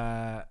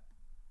about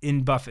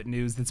in Buffett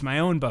news. That's my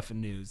own Buffett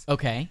news.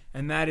 Okay.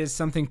 And that is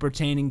something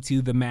pertaining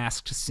to The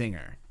Masked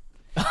Singer.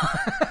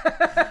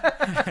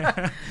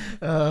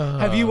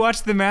 Have you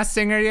watched The Masked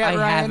Singer yet, I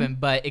Ryan? haven't,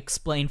 but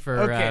explain for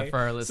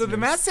our listeners. So The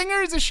Masked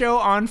Singer is a show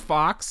on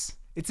Fox.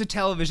 It's a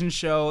television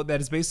show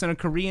that is based on a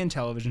Korean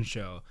television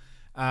show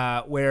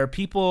where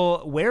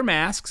people wear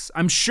masks.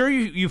 I'm sure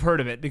you've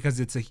heard of it because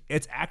it's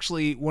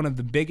actually one of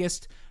the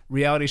biggest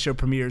reality show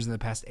premieres in the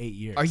past 8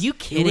 years. Are you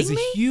kidding me? It was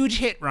me? a huge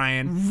hit,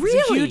 Ryan. It was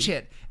Really? a huge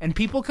hit. And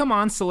people come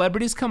on,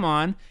 celebrities come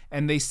on,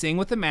 and they sing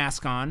with the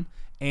mask on.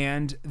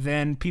 And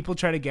then people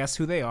try to guess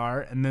who they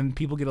are, and then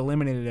people get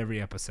eliminated every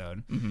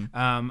episode.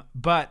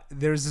 But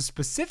there's a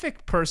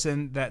specific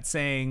person that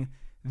sang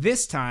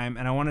this time,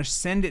 and I want to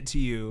send it to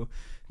you.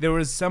 There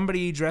was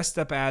somebody dressed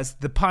up as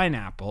the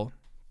pineapple,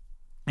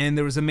 and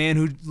there was a man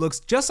who looks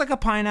just like a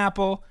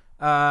pineapple.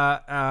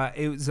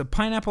 It was a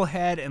pineapple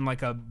head and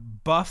like a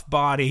buff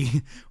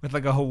body with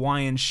like a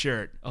Hawaiian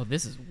shirt. Oh,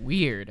 this is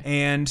weird.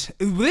 And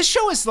this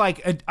show is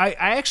like I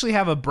actually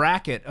have a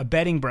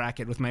betting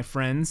bracket with my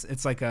friends.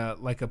 It's like a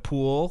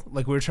pool.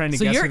 Like we were trying to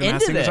So guess you're who the Masked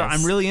into Singers are. this.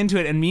 I'm really into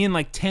it. And me and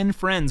like 10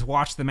 friends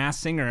watch The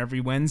Masked Singer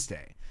every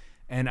Wednesday.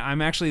 And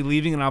I'm actually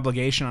leaving an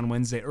obligation on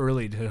Wednesday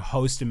early to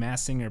host a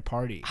Masked Singer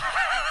party.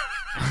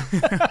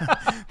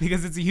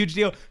 Because it's a huge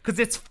deal. Because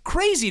it's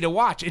crazy to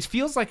watch. It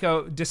feels like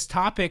a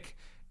dystopic,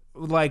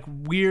 like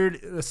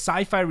weird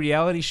sci-fi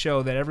reality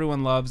show that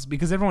everyone loves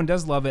because everyone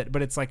does love it,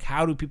 but it's like,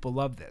 how do people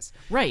love this?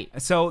 Right.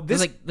 So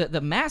this, like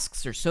the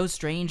masks are so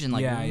strange and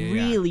like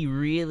really,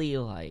 really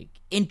like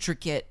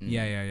intricate. And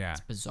yeah.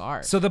 It's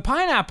bizarre. So the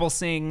pineapple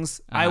sings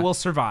 "I Will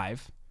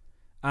Survive."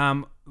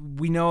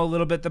 We know a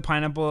little bit. The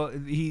pineapple.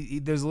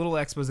 There's a little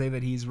expose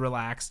that he's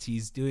relaxed.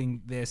 He's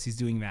doing this. He's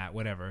doing that.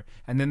 Whatever.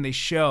 And then they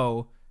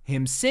show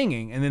him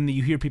singing, and then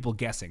you hear people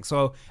guessing.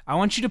 So I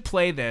want you to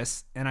play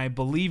this, and I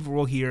believe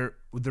we'll hear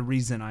the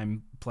reason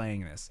I'm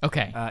playing this.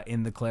 Okay.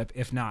 In the clip.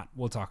 If not,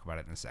 we'll talk about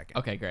it in a second.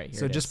 Okay, great. Here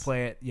So it just is.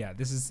 play it. Yeah,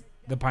 this is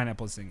the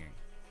pineapple singing.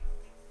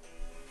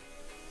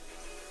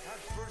 At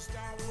first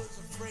I was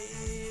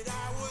afraid,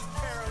 I was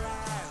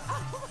paralyzed.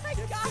 Oh my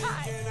God.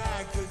 Thinking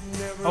I could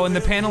never Oh, and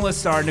the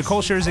panelists are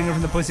Nicole Scherzinger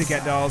from the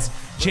Pussycat Dolls,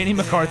 Jenny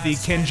McCarthy,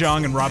 Ken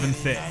Jeong, and Robin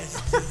Thicke.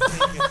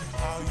 thinking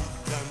how you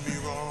done me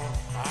wrong.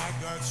 I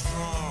got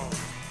strong.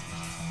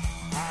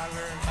 I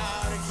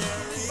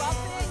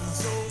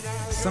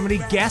Somebody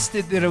guessed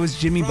it that it was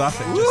Jimmy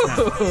Buffett just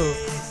now.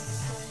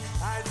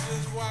 I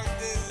just walked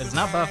in. It's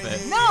not Buffett.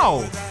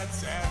 No. That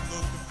sad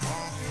look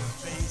upon your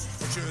face.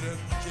 Should have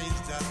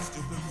changed that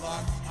stupid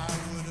lock. I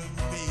would have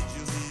made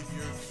you leave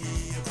your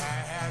key if I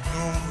had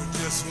known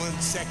for just 1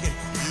 second.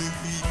 You'd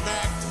be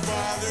back to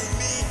bother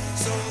me.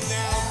 So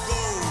now go.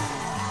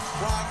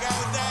 Walk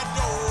out that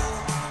door.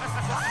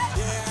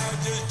 Yeah,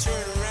 just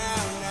turn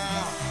around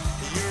now.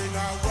 You're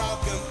not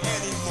welcome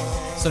anymore.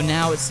 So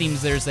now it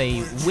seems there's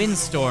a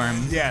windstorm.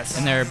 Yes.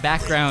 And there are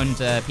background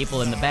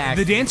people in the back.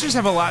 The dancers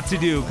have a lot to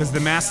do because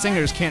the masked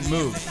singers can't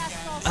move.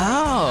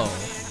 Oh.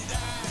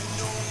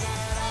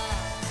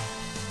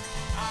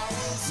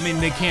 I mean,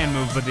 they can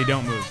move, but they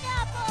don't move.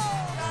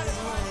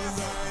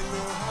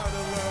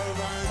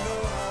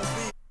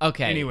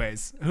 Okay.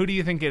 Anyways, who do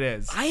you think it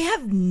is? I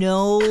have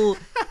no.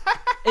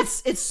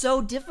 It's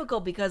so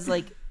difficult because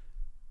like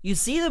you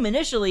see them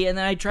initially, and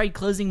then I tried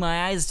closing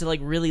my eyes to like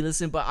really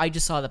listen, but I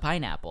just saw the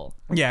pineapple.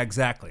 Yeah,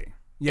 exactly.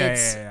 Yeah,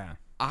 It's- yeah.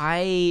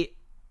 I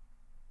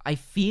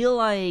feel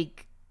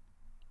like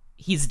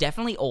he's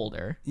definitely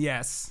older.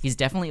 Yes. He's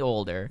definitely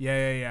older.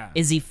 Yeah.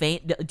 Is he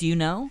do you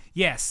know?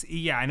 Yes.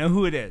 Yeah, I know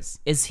who it is.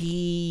 Is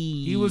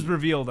he? He was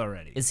revealed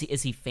already. Is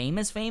he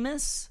famous?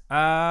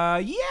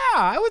 Yeah,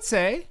 I would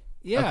say.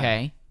 Yeah.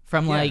 Okay.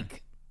 From Yeah.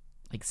 like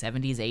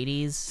 70s,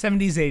 80s.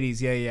 70s,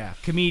 80s. Yeah.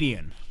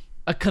 Comedian.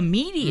 A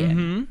comedian.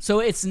 Mm-hmm. So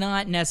it's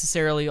not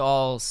necessarily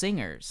all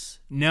singers.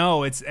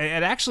 No, it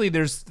actually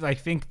there's I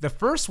think the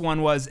first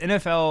one was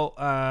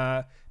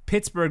NFL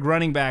Pittsburgh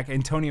running back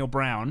Antonio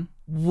Brown.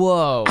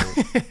 Whoa.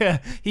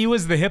 He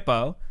was the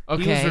hippo. He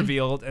was Okay.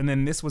 revealed, and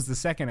then this was the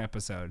second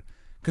episode.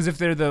 Because if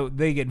they're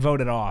they get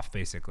voted off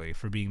basically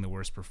for being the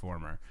worst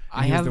performer.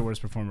 And I he was have- the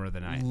worst performer of the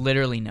night.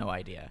 Literally no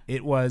idea.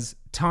 It was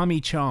Tommy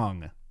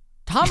Chong.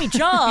 Tommy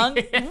Chong?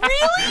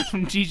 Really?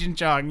 From Cheech and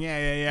Chong.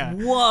 Yeah.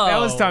 Whoa. That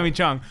was Tommy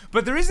Chong.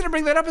 But the reason to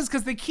bring that up is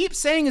because they keep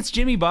saying it's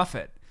Jimmy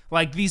Buffett.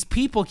 Like, these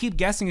people keep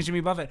guessing it's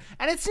Jimmy Buffett.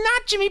 And it's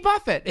not Jimmy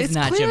Buffett. It's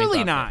not clearly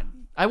Jimmy Buffett. not.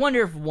 I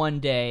wonder if one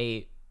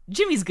day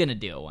Jimmy's gonna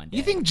do it one day.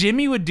 You think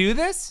Jimmy would do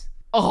this?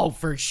 Oh,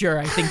 for sure.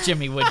 I think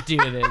Jimmy would do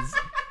this.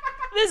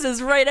 This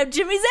is right up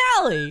Jimmy's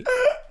alley.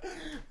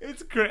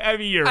 It's crazy. I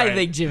mean, you're right. I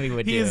think Jimmy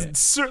would He do is it.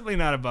 certainly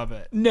not above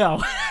it.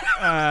 No.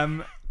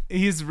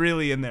 He's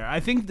really in there.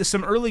 I think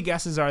some early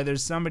guesses are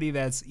there's somebody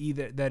that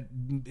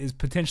is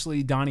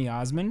potentially Donny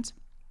Osmond.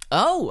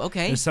 Oh,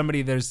 okay.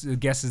 There's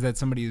guesses that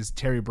somebody is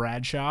Terry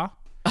Bradshaw.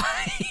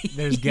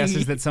 There's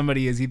guesses that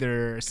somebody is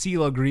either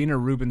CeeLo Green or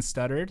Ruben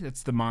Studdard.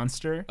 That's the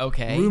monster.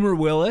 Okay. Rumor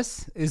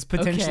Willis is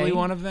potentially Okay.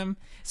 one of them.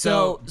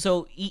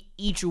 So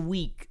each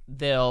week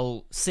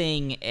they'll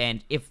sing,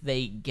 and if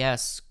they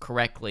guess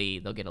correctly,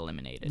 they'll get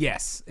eliminated.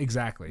 yes,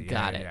 exactly.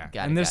 Got Yeah, it, yeah.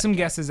 got And it, there's got it, some got it.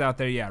 guesses out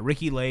there. Yeah,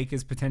 Ricky Lake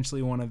is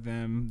potentially one of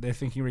them. They're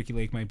thinking Ricky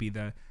Lake might be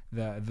the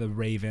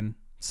Raven.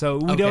 So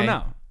we don't Okay.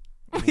 know.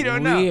 We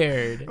don't know.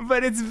 Weird.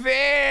 But it's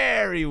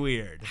very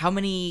weird. How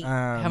many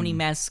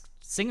masked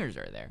singers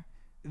are there?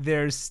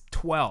 There's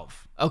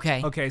 12.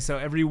 Okay. Okay, so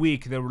every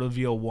week they'll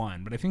reveal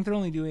one, but I think they're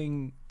only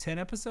doing 10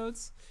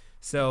 episodes,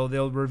 so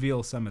they'll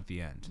reveal some at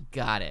the end.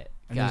 Got it.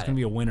 And there's Got going to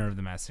it. be a winner of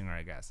the Masked Singer,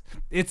 I guess.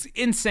 It's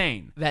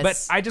insane.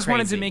 That's but I just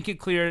wanted to crazy. make it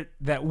clear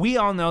that we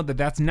all know that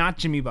that's not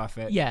Jimmy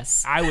Buffett.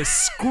 Yes. I was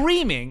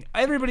screaming.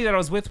 Everybody that I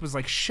was with was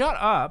like, shut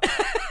up.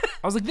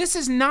 I was like, this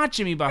is not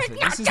Jimmy Buffett.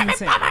 This is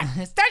insane.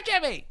 It's not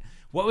Jimmy.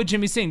 What would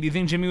Jimmy sing? Do you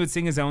think Jimmy would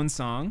sing his own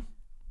song?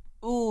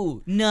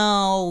 Ooh,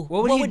 no.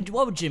 What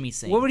would Jimmy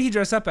sing? What would he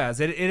dress up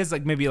as? It is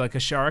like maybe like a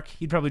shark.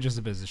 He'd probably dress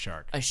up as a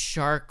shark. a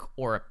shark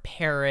or a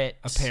parrot?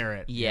 A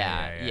parrot.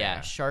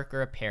 Yeah. Shark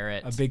or a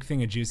parrot. A big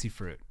thing of juicy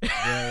fruit.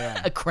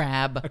 Yeah. A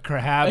crab. A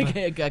crab.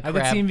 A I could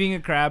crab. see him being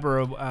a crab or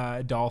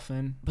a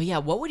dolphin. But yeah,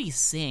 what would he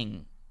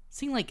sing?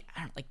 Sing like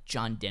I don't know, like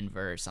John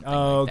Denver or something.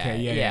 Oh, like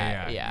okay.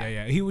 that.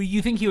 Yeah.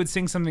 You think he would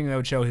sing something that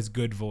would show his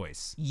good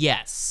voice?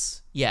 Yes.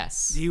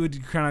 He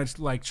would kind of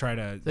like try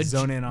to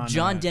zone in on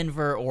John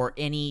Denver or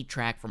any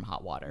track from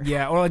Hot Water.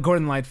 Yeah, or like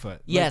Gordon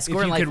Lightfoot. Yes, like,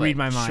 Gordon if you could Lightfoot. read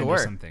my mind or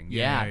Sure. something.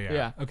 Yeah.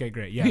 Yeah. Okay,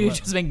 great. Yeah. You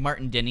just make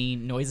Martin Denny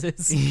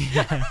noises.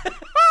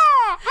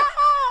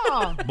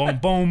 boom,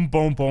 boom,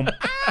 boom, boom.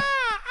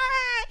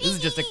 This is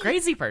just a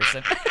crazy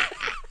person.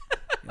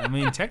 I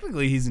mean,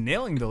 technically, he's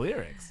nailing the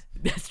lyrics.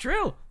 That's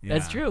true.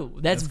 That's Yeah. true.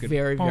 That's good.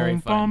 very, very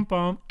Boom, fun. boom,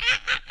 boom.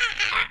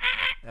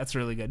 That's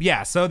really good.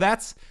 Yeah. So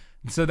that's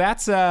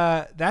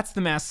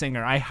the Masked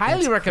Singer. I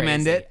highly That's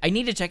recommend crazy. it. I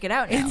need to check it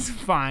out now. It's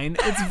fine.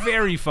 It's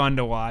very fun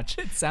to watch.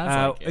 It sounds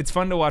like it. It's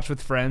fun to watch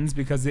with friends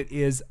because it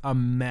is a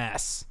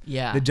mess.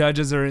 Yeah. The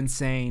judges are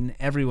insane.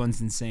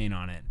 Everyone's insane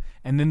on it.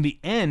 And then the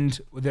end,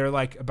 they're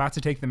like about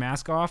to take the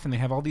mask off, and they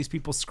have all these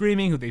people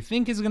screaming who they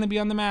think is going to be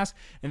on the mask,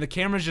 and the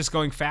camera's just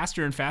going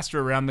faster and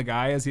faster around the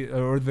guy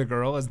or the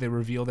girl as they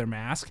reveal their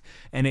mask,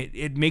 and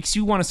it makes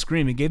you want to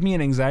scream. It gave me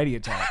an anxiety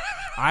attack.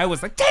 I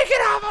was like, "Take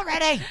it off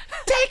already!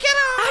 Take it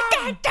off! I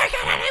can't take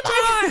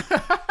it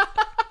anymore!"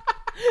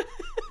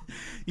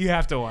 You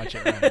have to watch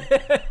it,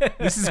 man.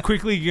 This is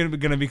quickly going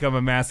to become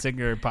a Masked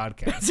Singer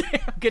podcast.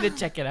 I'm gonna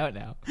check it out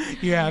now.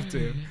 You have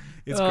to.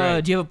 It's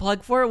great. Do you have a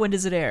plug for it? When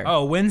does it air?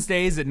 Oh,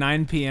 Wednesdays at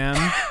 9 p.m.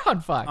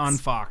 on Fox. On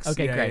Fox.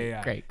 Okay,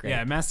 Yeah, great.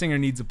 Yeah, Masked Singer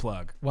needs a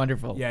plug.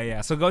 Wonderful.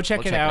 Yeah. So go check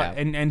We'll it check it out, out.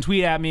 And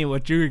tweet at me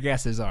what your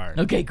guesses are.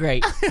 Okay,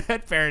 great.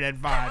 At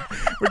Parrothead Pod.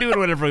 We're doing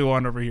whatever we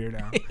want over here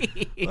now.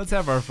 Let's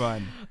have our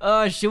fun.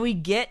 Should we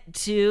get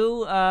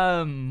to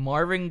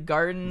Marvin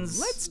Gardens?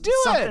 Let's do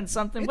something, it.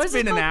 Something. It's What's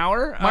been it an called?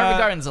 hour. Marvin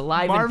Gardens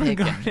alive and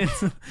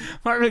Pickin.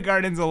 Marvin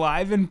Gardens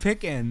alive and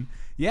Pickin.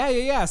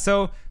 Yeah.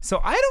 So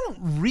I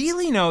don't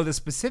really know the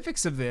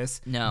specifics of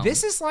this. No.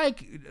 This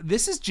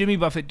is Jimmy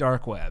Buffett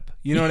dark web.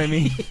 You know what I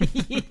mean?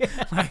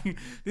 Like,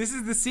 this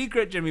is the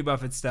secret Jimmy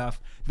Buffett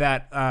stuff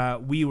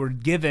that we were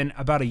given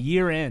about a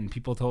year in.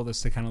 People told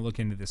us to kind of look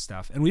into this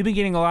stuff. And we've been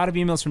getting a lot of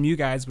emails from you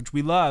guys, which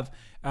we love,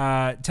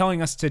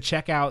 telling us to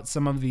check out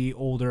some of the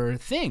older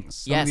things,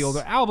 some of the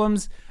older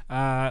albums.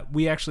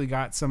 We actually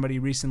got somebody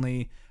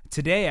recently,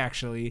 today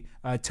actually,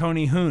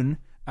 Tony Hun,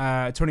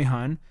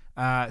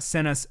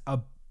 sent us a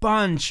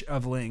bunch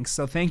of links.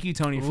 So thank you,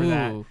 Tony, for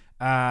that.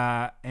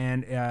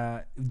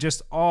 And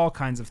just all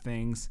kinds of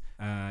things.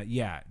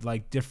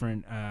 Like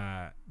different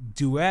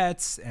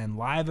duets and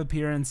live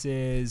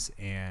appearances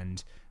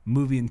and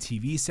movie and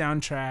TV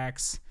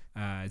soundtracks,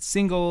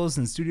 singles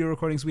and studio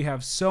recordings. We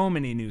have so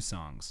many new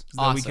songs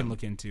that we can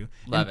look into.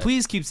 Love it.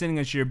 Please keep sending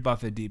us your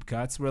Buffett deep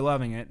cuts. We're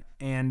loving it.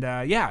 And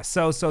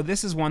so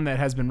this is one that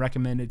has been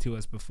recommended to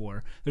us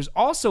before. There's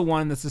also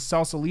one that's the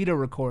Salsalito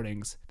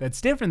recordings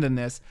that's different than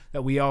this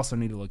that we also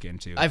need to look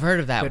into. I've heard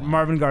of that one.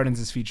 Marvin Gardens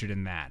is featured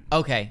in that.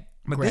 Okay.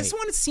 But great. this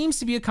one seems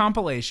to be a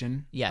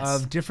compilation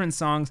of different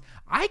songs.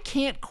 I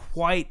can't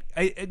quite.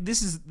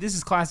 This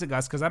is classic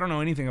us because I don't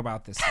know anything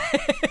about this song.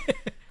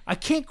 I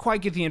can't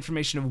quite get the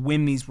information of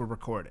when these were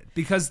recorded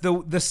because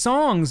the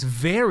songs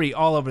vary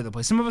all over the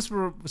place. Some of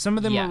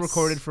them were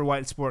recorded for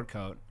White Sport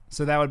Coat,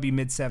 so that would be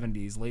mid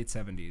 70s, late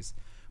 70s.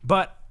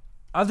 But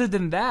other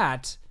than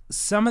that,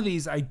 some of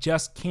these I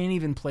just can't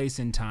even place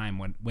in time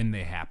when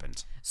they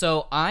happened.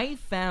 So I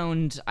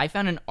found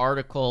an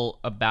article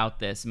about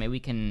this. Maybe we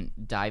can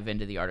dive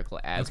into the article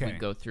as we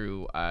go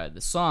through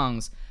the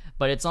songs.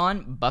 But it's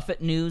on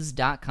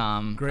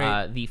BuffettNews.com,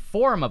 the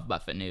forum of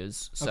Buffett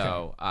News.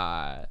 So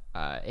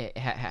it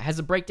has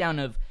a breakdown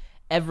of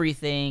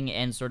everything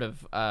and sort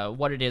of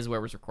what it is, where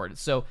it was recorded.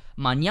 So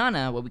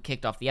Mañana, what we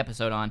kicked off the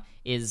episode on,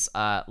 is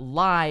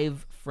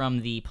live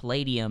from the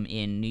Palladium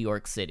in New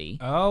York City.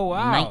 Oh,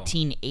 wow.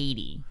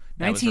 1980.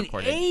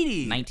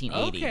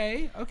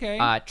 1980.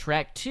 Okay.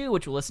 Track 2,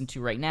 which we'll listen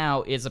to right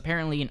now, is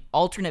apparently an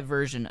alternate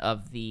version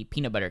of the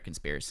Peanut Butter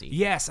Conspiracy.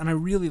 Yes, and I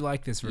really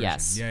like this version.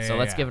 Yes. So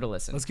let's give it a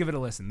listen. Let's give it a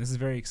listen. This is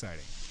very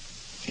exciting.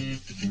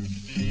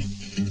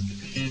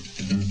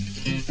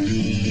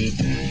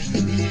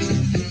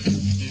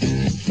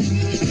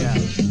 Yeah.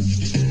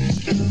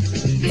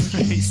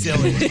 Very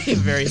silly.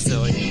 Very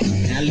silly.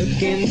 Now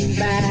looking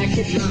back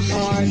at my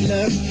hard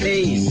luck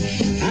days,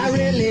 I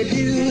really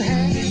do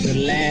have to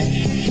laugh.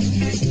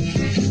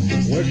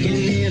 Working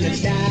in a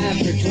dive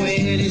for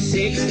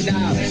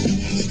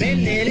 $26,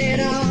 spending it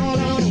all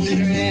on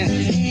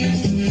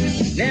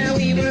draft. Now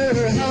we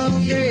were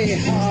hungry,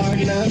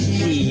 hard luck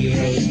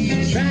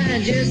heroes,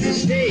 trying just to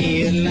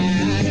stay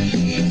alive.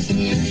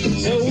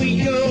 So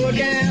we go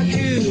down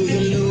to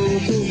the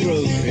local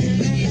grocery.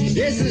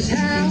 This is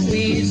how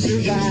we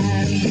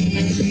survive.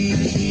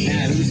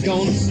 Now who's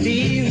gonna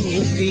steal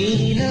the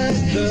peanut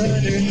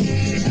butter?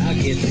 I'll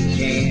get the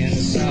can of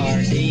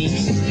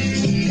sardines.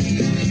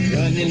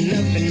 Running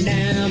up and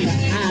down the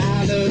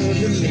aisle of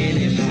the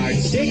mini mart,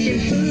 sticking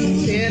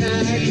food in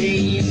our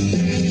jeans.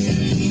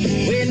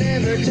 We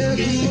never took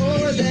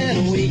more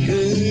than we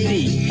could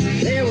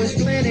eat. There was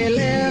plenty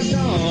left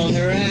on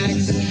the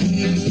racks.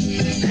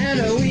 And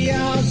we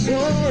all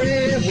swore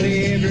if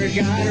we ever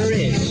got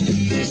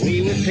rich,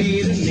 we would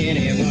pay the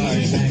mini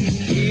mart back.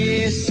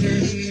 Yes, sir.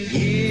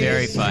 Yes,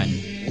 very fun.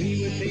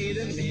 We would pay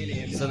the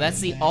mini mart. So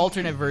that's the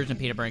alternate version of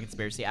Peanut Butter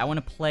Conspiracy. I want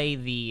to play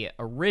the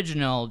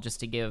original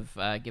just to give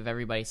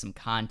everybody some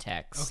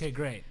context. Okay,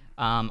 great.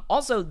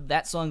 Also,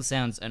 that song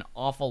sounds an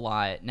awful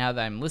lot, now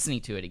that I'm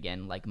listening to it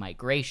again, like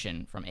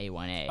Migration from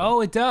A1A.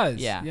 Oh, it does.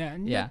 Yeah. Yeah.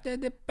 Yeah.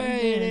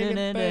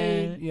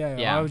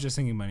 I was just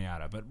singing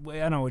Mañana, but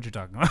I know what you're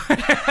talking about.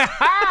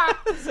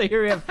 So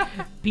here we have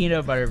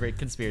Peanut Butter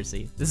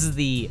Conspiracy. This is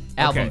the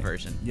album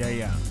version. Yeah.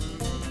 A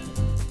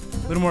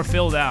little more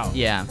filled out.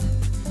 Yeah.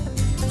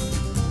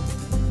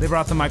 They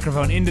brought the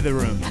microphone into the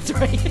room That's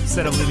right.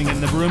 instead of leaving it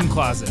in the broom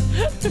closet.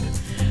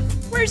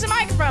 Where's the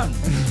microphone?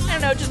 I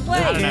don't know, just play.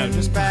 I don't know,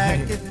 just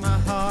back at my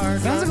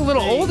heart. Sounds like a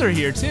little older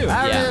here, too.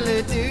 I Yeah.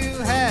 really do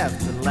have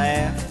to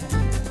laugh.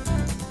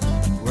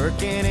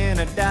 Working in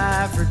a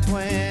dive for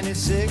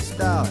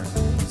 $26,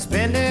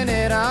 spending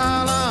it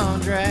all on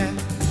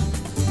draft.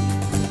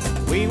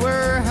 We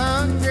were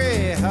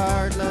hungry,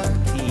 hard luck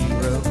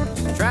heroes,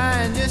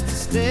 trying just to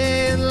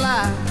stay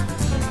alive.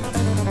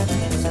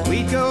 So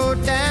we go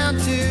down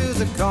to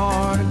the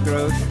corner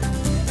grocery.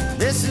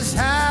 This is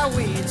how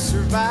we'd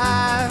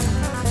survive.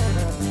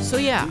 So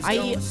yeah,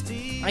 I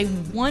I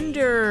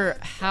wonder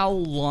how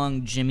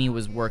long Jimmy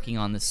was working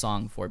on this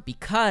song for,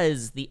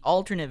 because the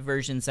alternate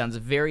version sounds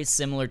very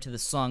similar to the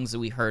songs that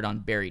we heard on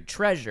Buried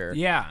Treasure.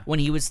 Yeah. When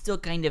he was still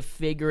kind of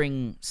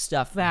figuring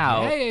stuff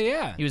out.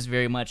 Yeah. He was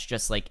very much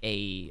just like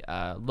a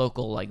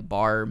local like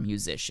bar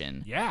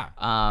musician. Yeah.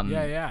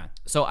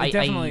 So I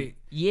definitely.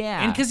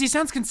 Yeah. And because he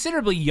sounds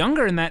considerably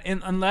younger in that,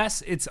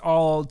 unless it's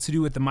all to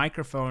do with the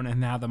microphone, and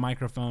now the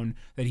microphone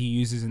that he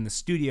uses in the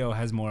studio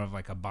has more of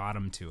like a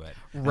bottom to it.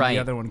 Right. And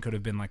the other one could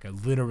have been like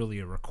literally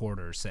a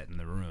recorder set in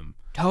the room.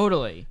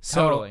 Totally.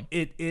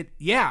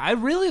 I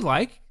really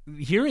like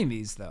hearing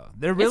these though.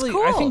 They're really, It's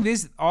cool. I think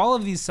all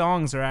of these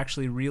songs are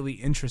actually really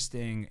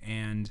interesting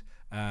and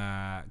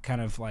kind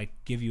of like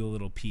give you a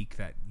little peek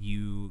that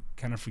you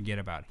kind of forget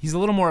about. He's a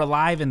little more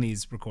alive in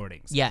these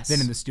recordings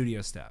than in the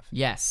studio stuff.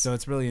 Yes. So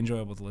it's really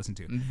enjoyable to listen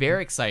to. I'm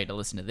very excited to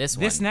listen to this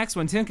one. This next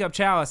one, Tin Cup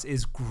Chalice,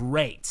 is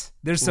great.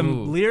 There's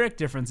some lyric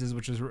differences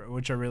which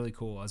are really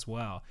cool as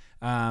well.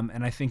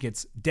 And I think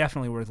it's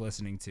definitely worth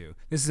listening to.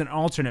 This is an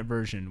alternate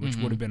version which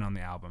would have been on the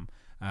album.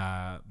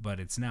 But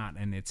it's not,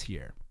 and it's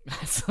here.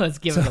 So let's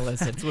give it a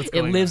listen.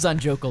 It lives on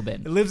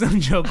Jokelbin. It lives on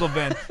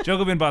Jokelbin.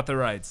 Jokelbin bought the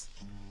rights.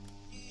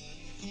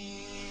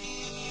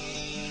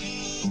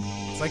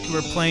 It's like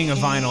we're playing a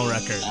vinyl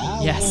record.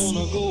 Yes. I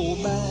wanna go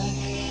back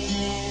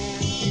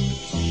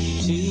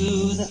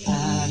to the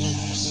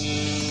islands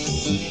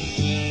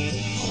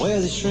where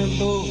the shrimp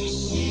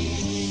boats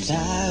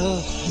tie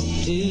up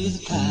to the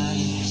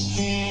pines.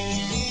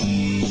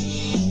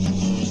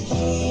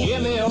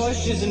 Give me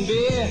oysters and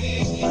beer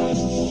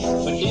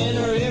for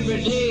dinner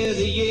every day of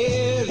the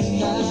year,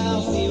 and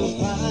I'll feel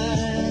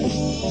fine.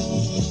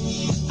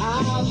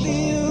 I'll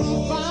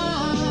feel fine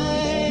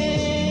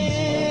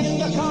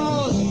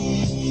because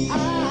I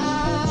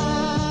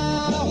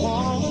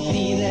wanna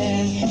be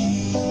there.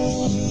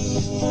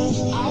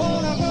 I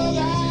wanna go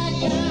back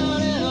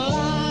down and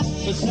lie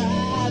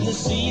beside the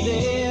sea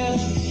there,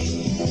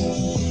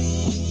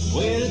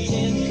 with a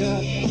tin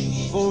cup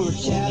for a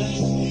chalice,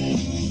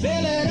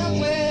 fill it up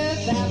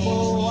with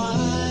apple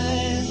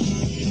wine,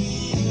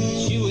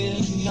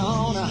 chewing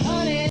on a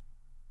honey.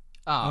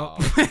 Oh,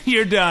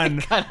 You're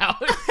done. cut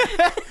out.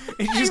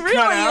 It I just really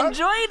cut out.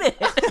 enjoyed it.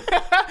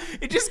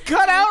 It just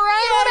cut out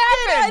right. What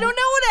happened? I don't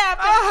know what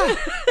happened.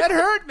 That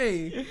hurt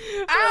me.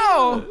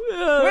 Ow.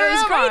 Where It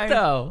was am great I?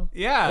 though.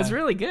 Yeah. It's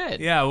really good.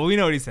 Yeah, well, we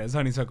know what he says,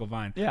 honeysuckle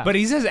vine. Yeah. But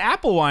he says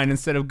apple wine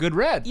instead of good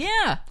red.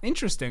 Yeah.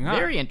 Interesting, huh?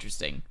 Very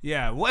interesting.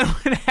 Yeah, what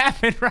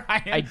happened,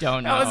 Ryan? I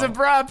don't know. That was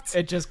abrupt.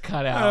 It just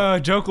cut out. Oh,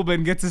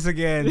 Jokelbin gets us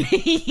again.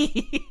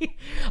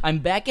 I'm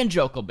back in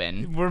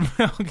Jokelbin.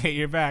 Okay,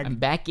 you're back. I'm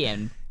back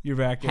in. You're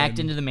back Hacked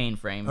in. into the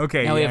mainframe.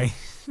 Okay, now yeah. we have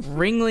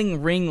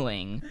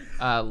Ringling,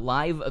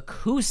 live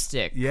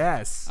acoustic.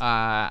 Yes.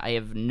 I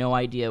have no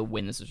idea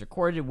when this was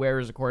recorded, where it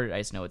was recorded. I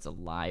just know it's a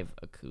live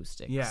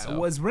acoustic. Yeah. so.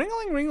 Was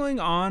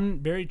Ringling on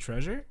Buried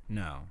Treasure?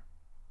 No.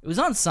 It was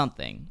on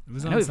something. It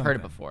was I on know we've heard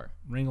it something. before.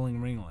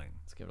 Ringling.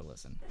 Let's give it a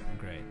listen.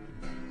 Great.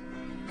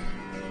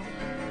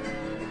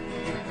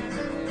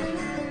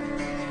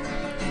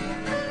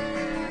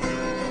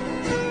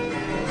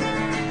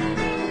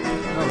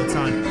 Oh, it's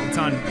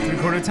on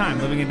 3/4 time,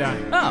 Living and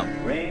Dying. Oh.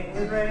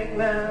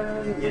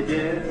 Ringling, you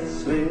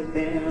just slipped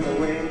in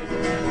away.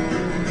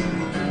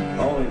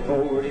 Only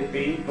 40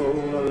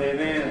 people are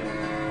living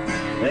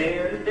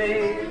there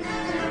today.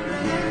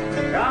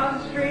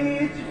 Cross the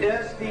streets are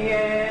dusty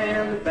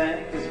and the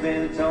bank has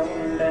been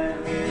torn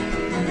down.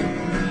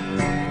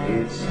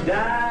 It's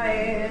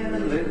dying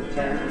in little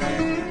town.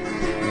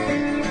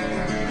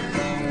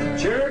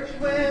 Church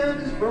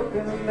wind is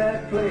broken and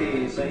that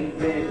place ain't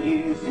been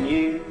used in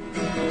years.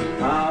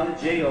 Ah, the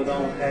jail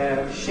don't have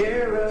a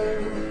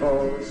sheriff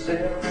for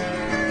itself.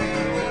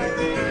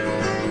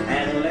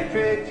 And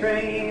electric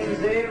trains,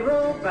 they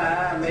roll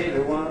by maybe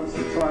once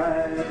or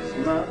twice a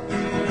month,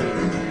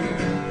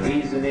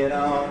 easing it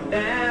on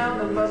down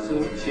the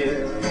muscle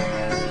chill.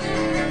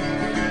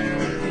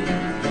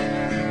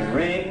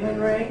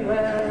 Ringling,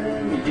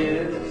 you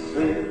just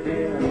slipped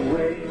in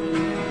away.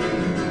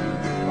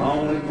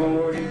 Only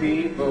 40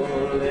 people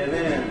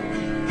living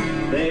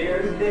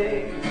there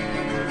today.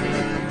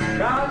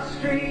 Cross the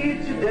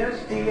streets are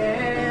dusty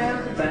and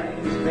the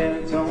bank's been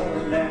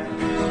torn down.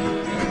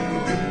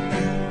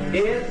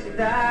 It's a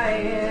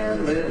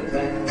dying little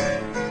town.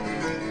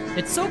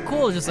 It's so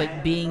cool just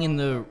like being in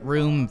the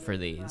room for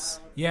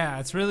these. Yeah,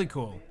 it's really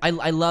cool. I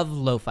love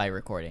lo-fi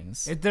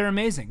recordings. They're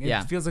amazing. It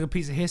Yeah. feels like a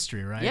piece of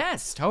history, right?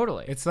 Yes,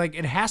 totally. It's like,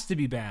 it has to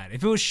be bad.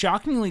 If it was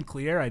shockingly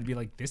clear, I'd be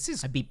like,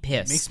 I'd be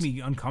pissed. makes me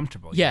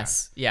uncomfortable.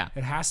 Yes, yeah.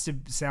 It has to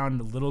sound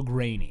a little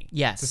grainy.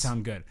 Yes. To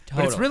sound good. But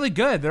Totally. it's really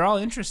good. They're all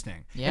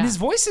interesting. Yeah. And his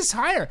voice is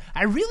higher.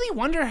 I really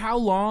wonder how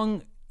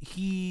long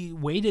he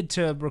waited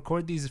to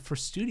record these for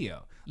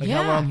studio. Like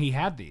how Yeah. long he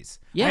had these.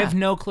 Yeah. I have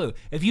no clue.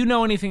 If you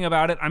know anything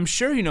about it, I'm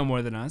sure you know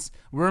more than us.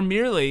 We're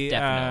merely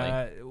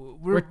Definitely.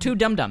 We're two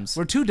dum-dums.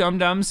 We're two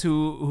dum-dums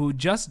who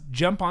just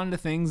jump onto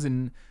things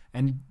and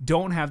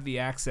don't have the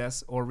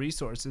access or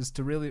resources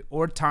to really,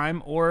 or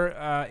time or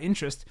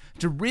interest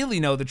to really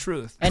know the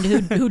truth. And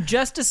who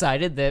just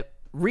decided that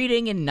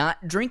reading and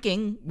not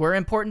drinking were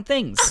important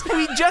things.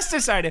 We just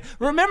decided.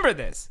 Remember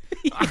this.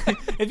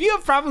 If you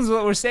have problems with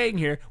what we're saying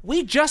here,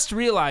 we just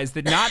realized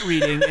that not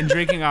reading and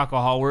drinking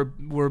alcohol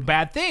were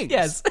bad things.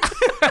 Yes.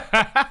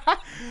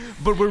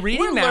 But we're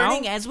reading We're now.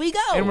 learning as we go.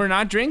 And we're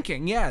not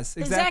drinking. Yes,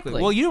 exactly.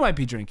 Exactly. Well, you might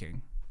be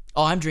drinking.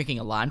 Oh, I'm drinking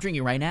a lot. I'm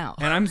drinking right now.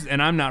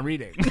 And I'm not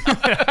reading.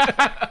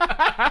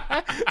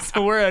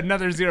 So we're at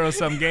another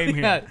zero-sum game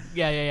here.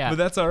 Yeah. But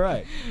that's all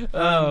right.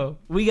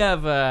 We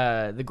have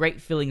the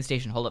Great Filling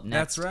Station Hold Up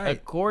Next. That's right.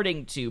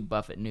 According to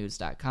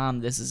BuffettNews.com,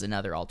 this is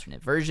another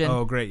alternate version.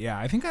 Oh, great. Yeah,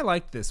 I think I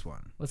like this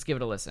one. Let's give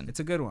it a listen. It's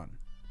a good one.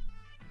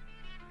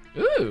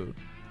 Ooh.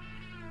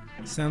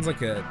 Sounds like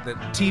the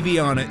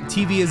TV on it.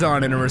 TV is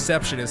on in a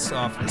receptionist's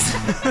office.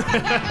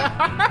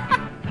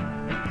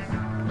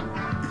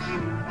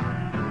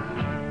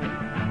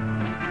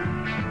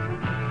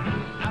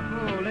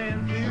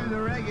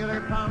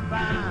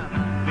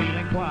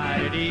 Feeling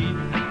quite at ease.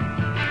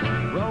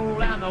 Roll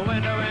down the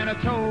window and I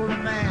told the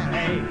man,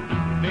 hey,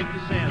 50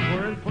 cents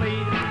worth, please.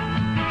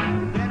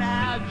 Then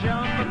out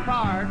jumped my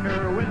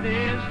partner with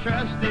his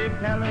trusty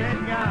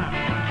pellet gun.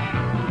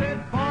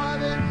 Said, boy,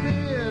 this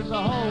is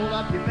a hold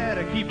up. You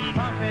better keep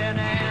pumping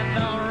and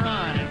don't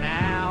run. And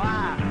now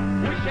I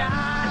wish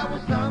I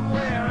was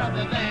somewhere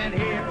other than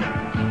here.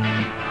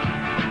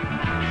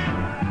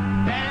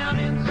 Down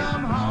in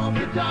some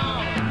honky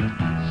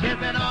tonk,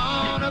 sipping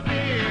on a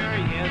beer.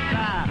 Yes,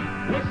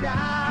 I wish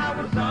I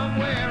was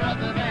somewhere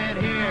other than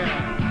here.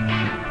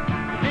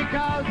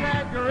 Because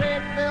that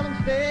great filling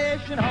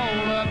station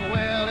hold up,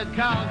 well, it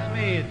cost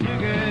me 2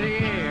 good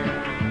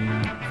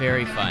years.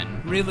 Very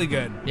fun. Really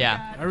good.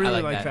 Yeah. I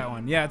really like that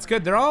one. Yeah, it's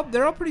good. They're all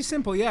pretty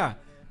simple. Yeah,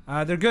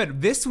 they're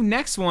good. This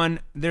next one,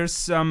 there's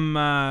some.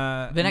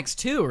 The next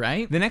two,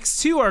 right? The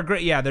next two are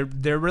great. Yeah,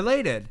 they're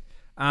related.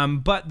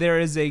 But there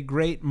is a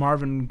great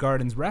Marvin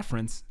Gardens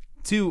reference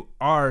to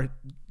our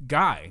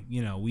guy.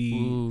 You know,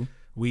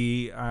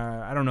 we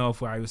I don't know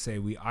if I would say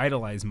we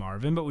idolize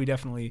Marvin, but we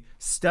definitely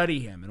study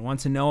him and want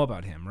to know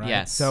about him, right?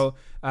 Yes. So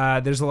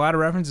there's a lot of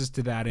references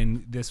to that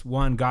in this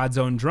one, God's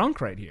Own Drunk,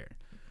 right here,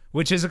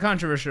 which is a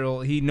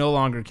controversial. He no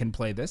longer can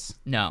play this,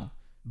 No.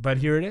 but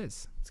here it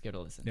is. Let's give it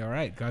a listen. All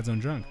right, God's Own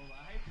Drunk. I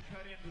hate to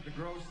cut into the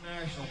gross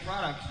national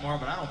product tomorrow,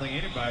 but I don't think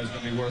anybody's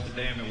going to be worth a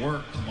damn at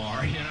work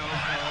tomorrow, you know?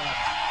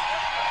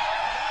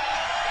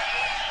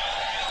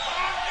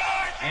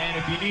 And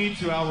if you need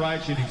to, I'll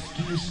write you an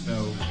excuse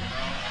note.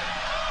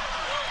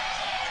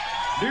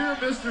 Dear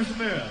Mr.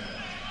 Smith,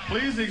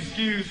 please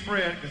excuse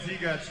Fred because he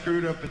got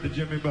screwed up at the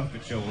Jimmy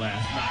Buffett show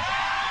last night.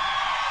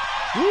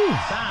 Woo.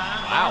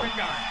 Signed, Marvin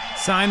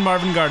Gardens. Signed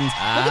Marvin Gardens. Look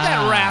at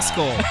that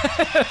rascal.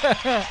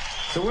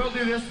 So we'll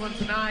do this one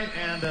tonight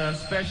and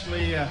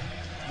especially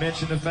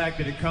mention the fact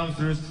that it comes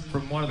to us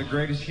from one of the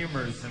greatest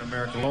humorists in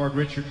America, Lord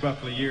Richard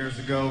Buckley, years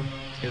ago.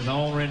 His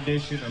own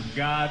rendition of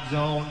God's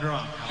Own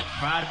Drunk. I'll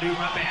try to do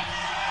my best.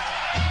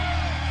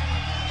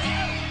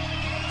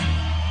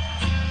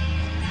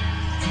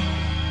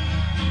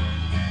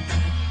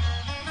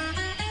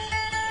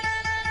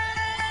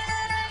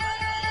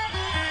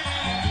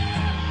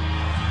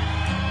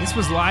 This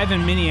was live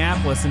in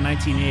Minneapolis in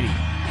 1980.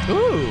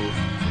 Ooh.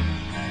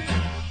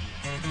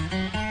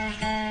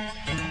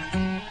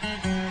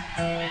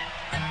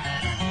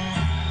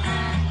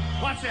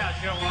 Watch out,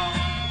 Joe.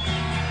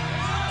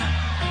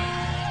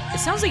 It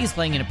sounds like he's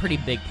playing in a pretty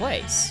big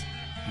place.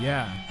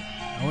 Yeah,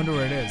 I wonder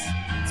where it is.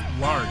 It's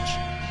large.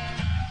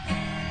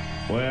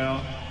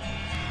 Well,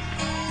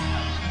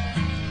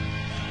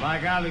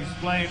 like I've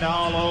explained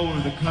all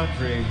over the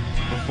country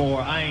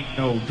before, I ain't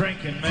no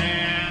drinking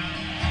man.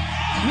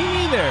 Me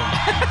neither.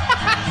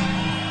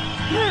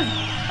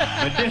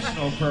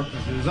 Medicinal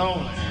purposes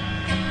only.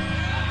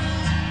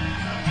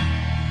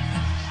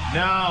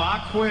 No,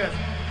 I quit.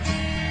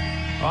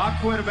 I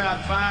quit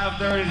about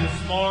 5:30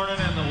 this morning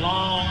in the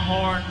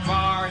Longhorn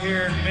Bar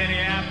here in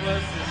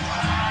Minneapolis.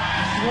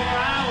 And swore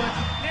I would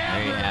never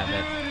There you have do it.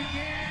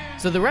 again.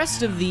 So the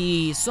rest of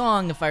the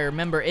song, if I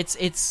remember, it's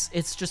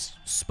just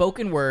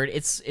spoken word.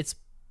 It's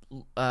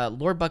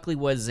Lord Buckley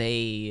was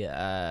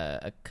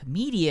a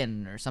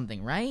comedian or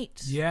something, right?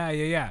 Yeah.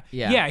 Yeah.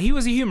 Yeah, he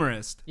was a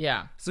humorist.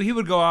 Yeah. So he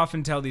would go off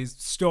and tell these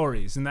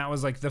stories, and that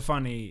was like the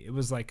funny. It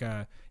was like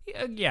a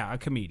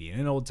comedian,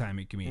 an old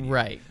timey comedian.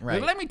 Right.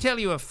 Like, let me tell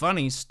you a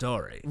funny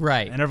story.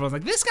 Right. And everyone's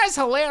like, this guy's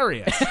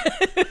hilarious.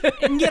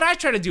 And yet I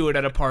try to do it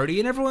at a party,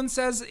 and everyone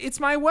says, it's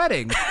my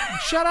wedding.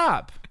 Shut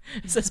up.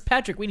 It says,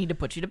 Patrick, we need to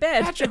put you to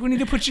bed. Patrick, we need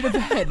to put you to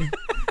bed.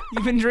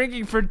 You've been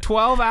drinking for 9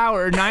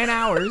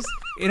 hours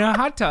in a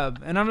hot tub.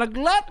 And I'm like,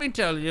 let me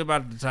tell you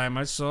about the time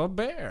I saw a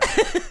bear.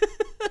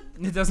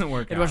 It doesn't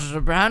work out. It was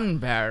a brown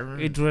bear.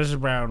 It was a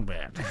brown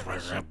bear. It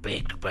was a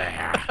big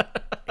bear.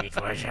 It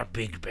was a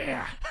big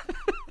bear.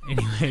 You're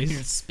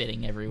Anyways,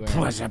 spitting everywhere. it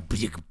was a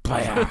big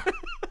bear.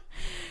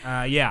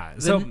 Yeah.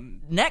 The So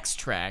next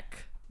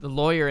track The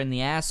lawyer and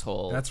the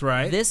asshole. That's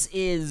right. This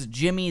is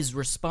Jimmy's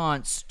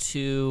response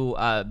to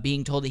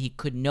being told that he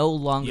could no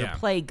longer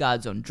play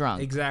God's Own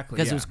Drunk. Exactly.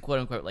 Because it was quote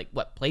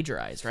unquote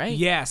plagiarized, right?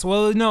 Yes.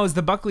 Well, no, it's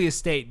the Buckley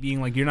estate being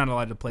like, you're not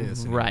allowed to play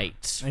this anymore.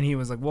 Right. And he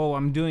was like, well,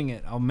 I'm doing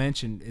it. I'll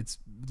mention it's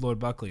Lord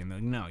Buckley. And they're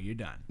like, no, you're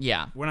done.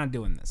 Yeah. We're not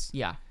doing this.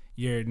 Yeah.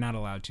 You're not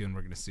allowed to, and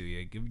we're going to sue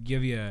you.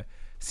 Give you a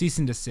cease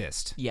and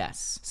desist.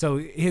 Yes. So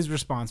his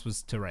response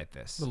was to write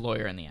this. The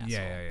lawyer and the asshole.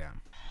 Yeah.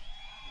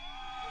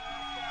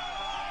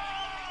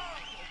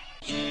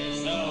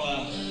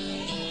 So,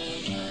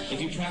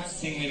 if you're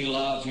practicing any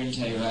law up here and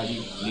tell you right, you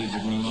leave the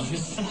room on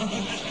this.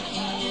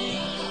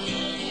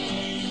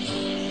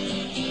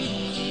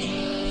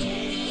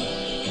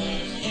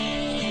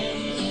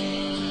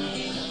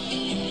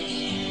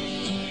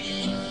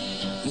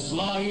 This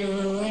lawyer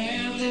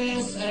and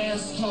this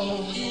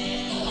asshole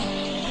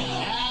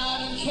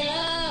out in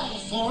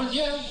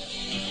California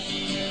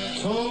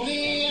told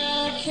me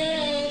I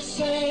can't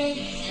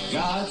say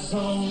God's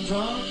Own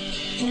Drunk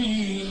for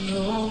you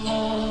no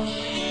more.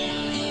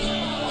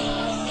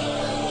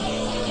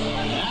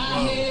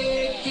 I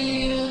hate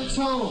being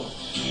told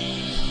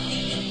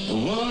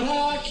what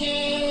I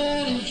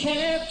can and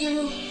can't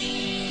do.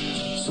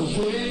 So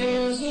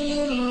here's a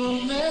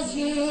little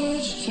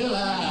message till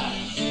I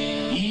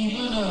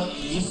even up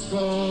the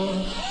score.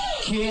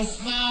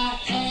 Kiss my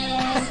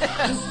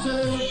ass,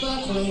 Mr.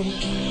 Buckley.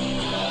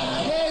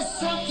 There's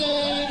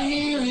something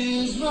here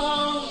is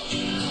wrong.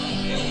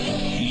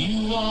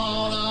 You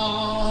want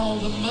all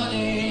the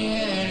money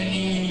and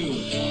you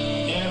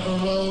never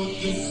wrote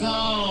the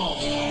song.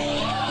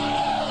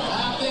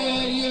 I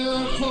bet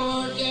your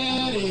poor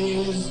dad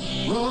is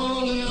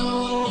rolling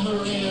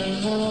over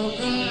in the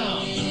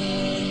ground.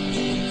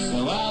 So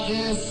I'll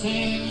just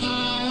sing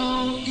my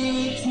own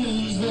good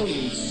tunes,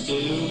 they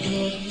still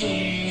put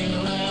me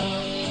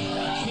around.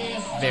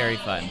 Very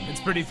fun.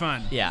 It's pretty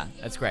fun. Yeah,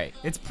 that's great.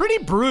 It's pretty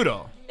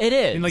brutal. It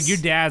is. And like your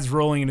dad's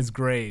rolling in his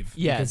grave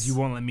Yes. because you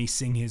won't let me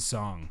sing his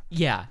song.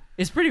 Yeah,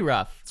 it's pretty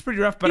rough. It's pretty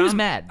rough, but He was I'm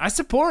mad. I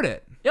support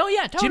it. Oh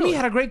yeah, totally. Jimmy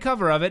had a great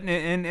cover of it,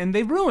 and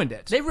they ruined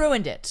it. They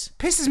ruined it.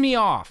 Pisses me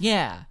off.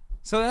 Yeah.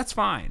 So that's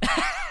fine.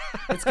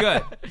 It's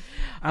good.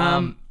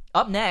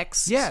 Up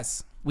next,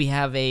 Yes, we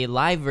have a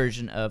live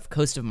version of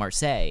Coast of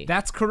Marseille.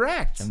 that's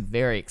correct. I'm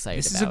very excited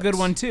This about. is a good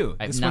one too.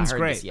 I've This not one's heard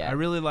great. this yet. I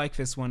really like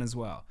this one as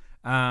well.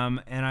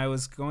 And I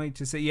was going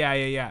to say,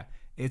 yeah.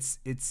 It's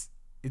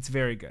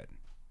very good.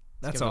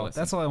 That's give it a all. listen.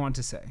 That's all I want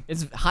to say.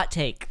 It's hot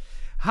take.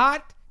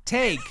 Hot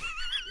take. This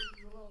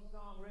is a little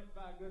song written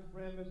by a good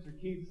friend, Mr.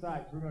 Keith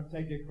Sykes. We're going to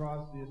take it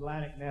across the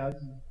Atlantic now.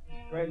 It's a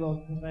great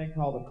little thing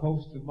called the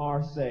Coast of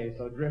Marseille.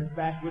 So drift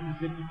back with us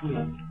if you please.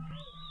 I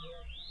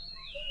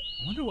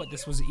wonder what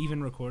this was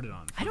even recorded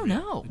on. I don't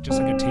know.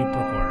 Just like a tape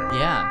recorder.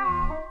 Yeah.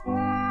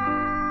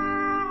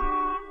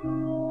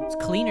 It's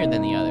cleaner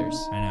than the others.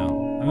 I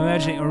know. I'm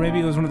imagining, or maybe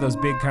it was one of those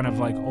big kind of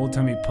like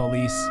old-timey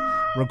police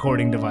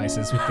recording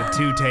devices with the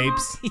two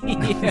tapes.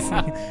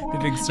 Yeah. The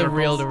big circles. The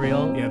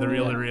reel-to-reel. Yeah, the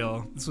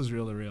reel-to-reel. This was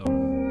reel-to-reel.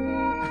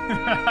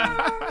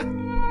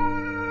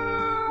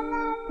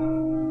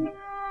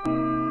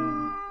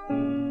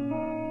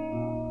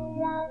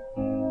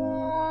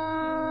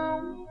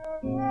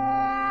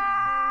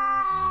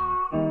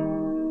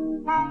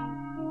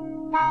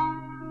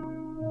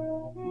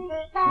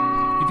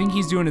 You think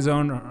he's doing his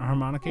own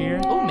harmonica here?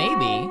 Oh,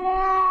 maybe.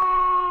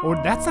 Or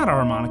that's not a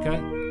harmonica.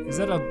 Is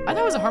that a... I thought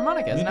it was a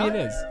harmonica. Isn't Maybe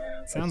it? it is.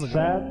 Sounds like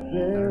Sat I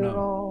there don't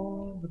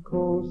know. on the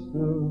coast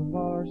of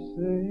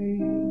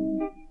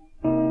Marseille.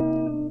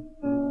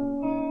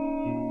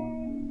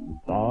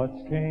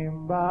 Thoughts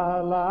came by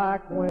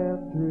like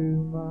wind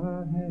through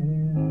my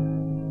hand.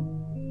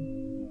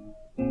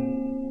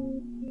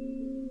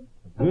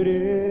 Could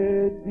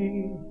it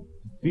be to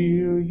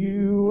feel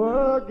you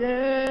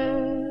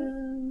again?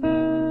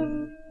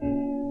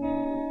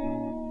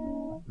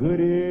 Could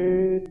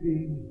it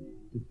be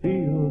to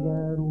feel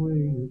that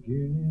way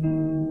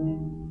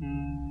again?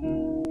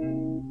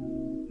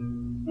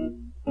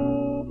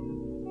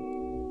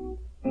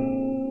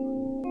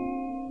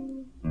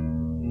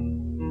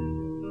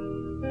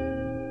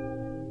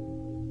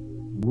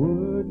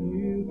 Would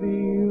you be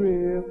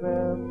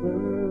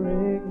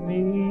remembering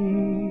me?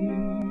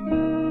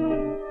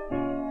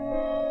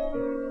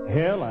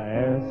 Hell, I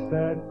asked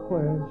that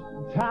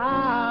question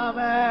time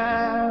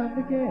and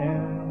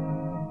again.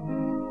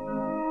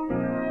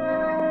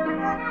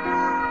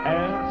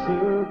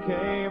 Answer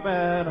came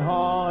and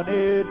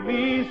haunted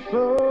me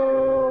so.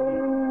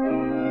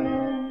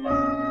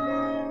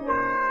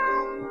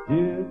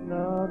 Did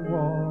not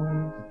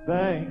want to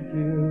thank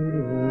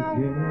you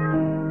again.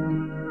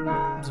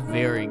 It's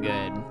very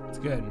good. It's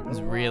good. It's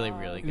really,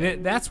 really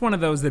good. That's one of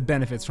those that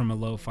benefits from a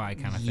lo-fi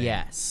kind of thing.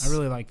 Yes. I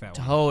really like that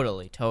one.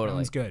 Totally. That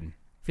one's good.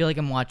 I feel like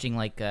I'm watching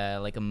like a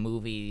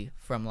movie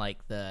from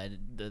like the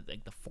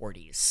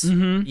 40s.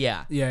 Mm-hmm.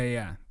 Yeah.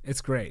 Yeah.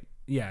 It's great.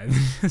 Yeah.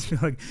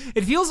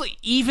 It feels like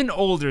even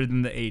older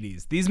than the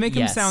 80s. These make him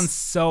Yes. sound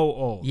so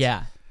old.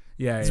 Yeah.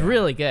 Yeah. It's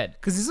really good.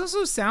 Because he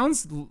also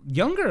sounds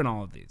younger in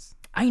all of these.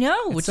 I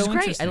know, which is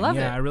great. I love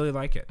it. Yeah, I really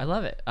like it. I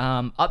love it.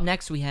 Up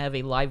next, we have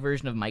a live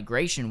version of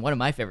Migration, one of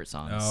my favorite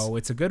songs. Oh,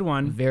 it's a good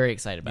one. Very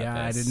excited about this.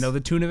 Yeah, I didn't know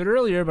the tune of it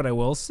earlier, but I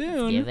will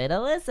soon. Give it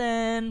a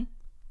listen.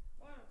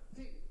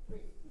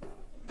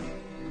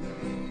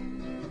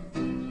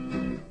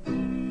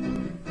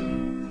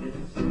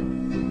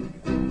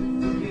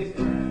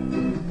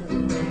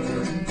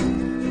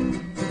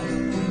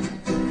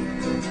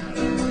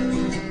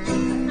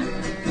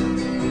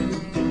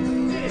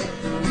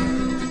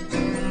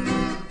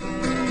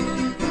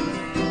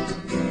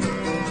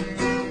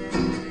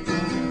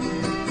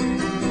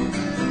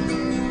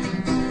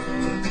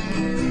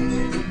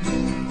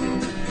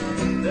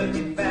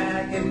 Looking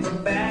back in the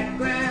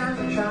background,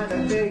 I'm trying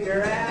to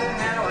figure out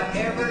how I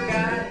ever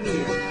got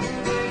here.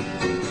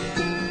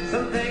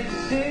 Some things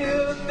are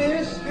still a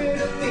mystery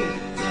to me.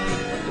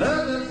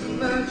 Others are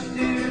much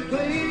too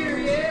clear.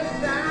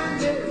 Yes, I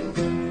do.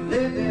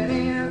 Living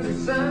in the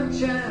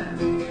sunshine,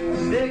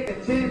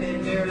 sticking to me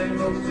nearly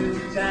most of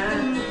the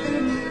time.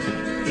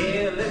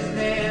 Yeah,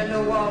 listening to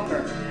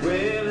Walker,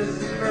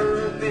 Willis and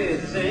Murphy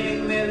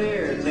sing me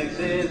their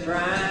Texas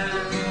rhyme.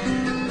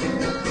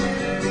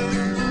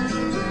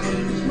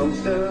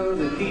 Most of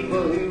the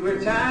people who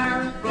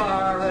retire in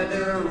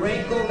Florida are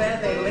wrinkled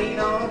and they lean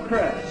on a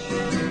crutch.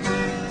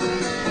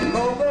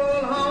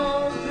 Mobile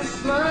homes are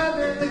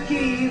smothering the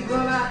keys.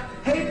 Well, I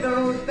hate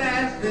those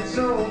bastards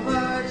so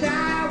much.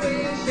 I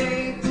wish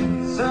a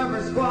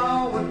summer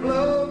squall would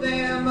blow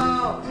them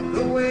all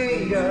the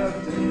way up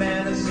to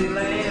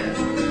Fantasyland.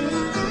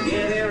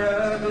 Yeah, they're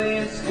ugly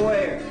and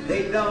square.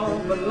 They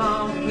don't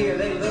belong here.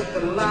 They look a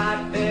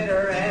lot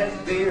better as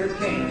beer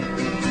cans.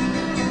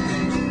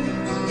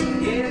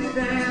 Yes,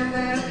 and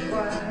that's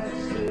why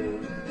it's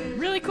still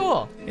Really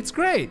cool. It's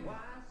great.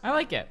 I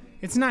like it.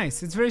 It's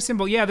nice. It's very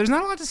simple. Yeah, there's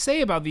not a lot to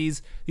say about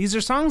these. These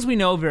are songs we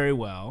know very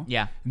well.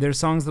 Yeah. They're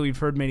songs that we've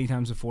heard many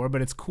times before,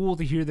 but it's cool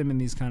to hear them in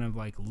these kind of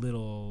like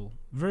little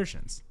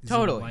versions. These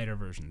little Totally. lighter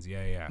versions.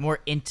 Yeah, yeah. More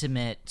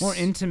intimate. More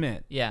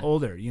intimate. Yeah.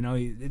 Older. You know,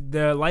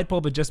 the light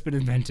bulb had just been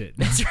invented.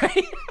 That's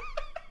right.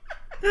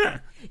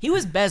 He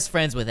was best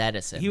friends with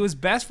Edison. He was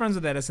best friends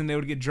with Edison. They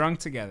would get drunk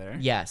together.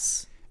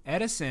 Yes.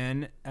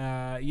 Edison,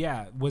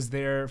 was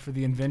there for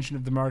the invention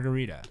of the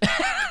margarita.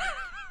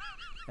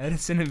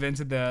 Edison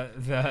invented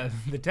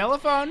the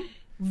telephone.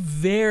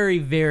 Very,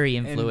 very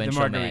And the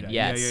influential margarita. man.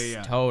 Yes,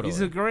 yeah. totally. He's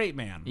a great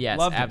man. Yes,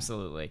 Loved him.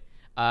 absolutely.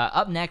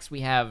 Up next, we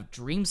have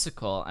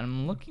Dreamsicle. And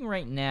I'm looking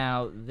right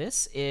now.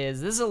 This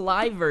is a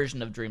live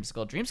version of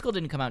Dreamsicle. Dreamsicle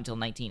didn't come out until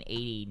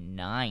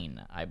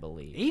 1989, I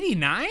believe.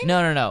 89?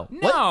 No.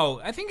 What?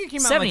 No, I think it came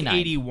out 79. like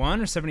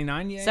 81 or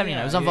 79. Yeah, 79.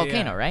 Yeah, It was on yeah,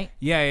 Volcano, yeah. right?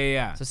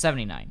 Yeah. So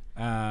 79.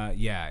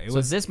 Yeah, it So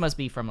was. this must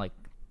be from like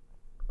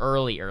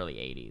early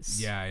 80s.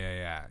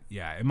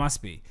 Yeah. It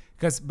must be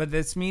but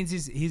this means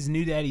he's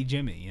new daddy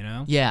Jimmy, you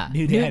know? Yeah.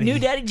 New daddy. New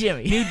Daddy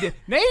Jimmy. New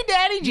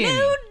daddy Jimmy.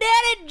 New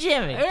Daddy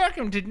Jimmy.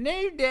 Welcome to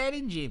new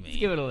daddy Jimmy. Let's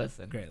give it a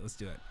listen. Great, let's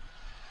do it.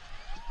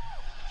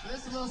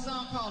 This is a little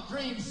song called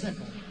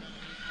Dreamsicle.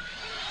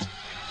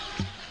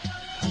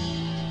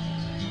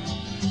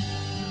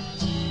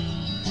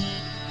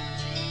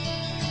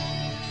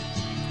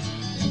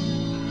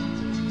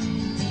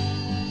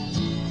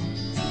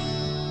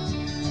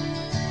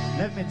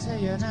 Let me tell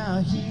you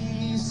now,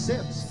 he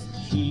sips,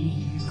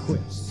 he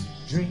quips.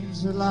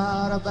 Dreams a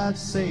lot about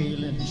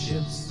sailing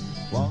ships.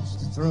 Wants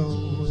to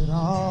throw it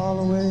all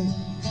away.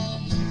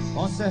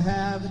 Wants to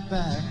have it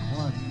back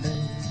one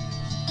day.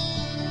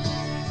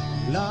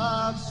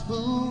 Loves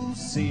food,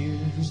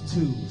 Sears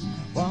too.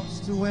 Wants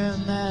to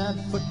win that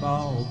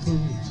football pool.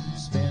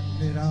 Spend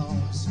it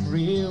on some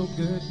real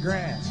good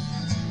grass.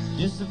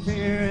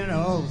 Disappearing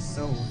oh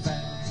so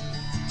fast.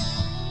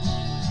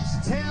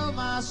 Tell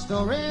my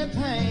story,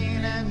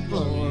 pain and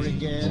glory.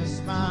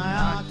 Guess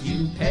my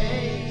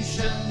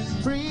occupation.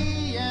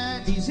 Free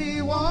and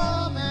easy,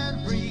 warm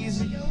and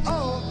breezy.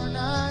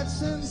 Overnight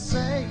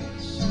sensation.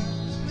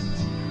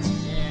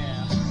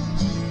 Yeah.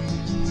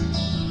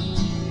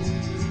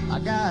 I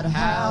got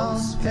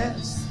house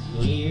pets,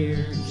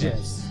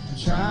 Learjets. I'm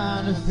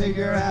trying to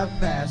figure out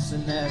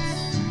bassinets.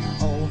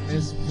 Oh,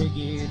 Miss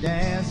Piggy,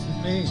 dance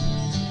with me.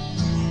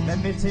 Let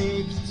me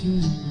take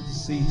you to the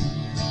sea.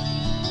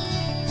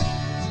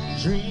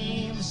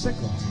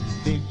 Dreamsicle,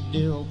 big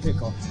dill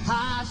pickle.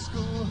 High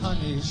school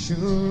honey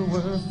sure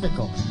were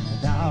fickle.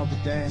 And I'll be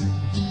damned,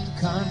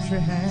 the country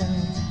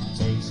hand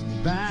takes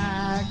me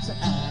back to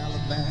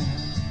Alabama.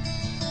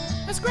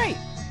 That's great.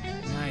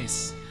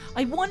 Nice.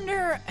 I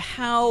wonder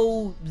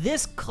how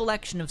this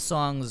collection of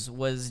songs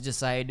was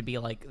decided to be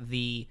like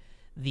the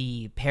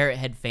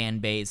Parrothead fan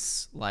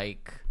base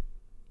like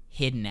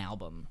hidden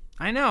album.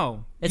 I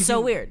know. It's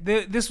so weird.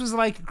 This was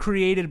like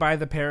created by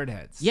the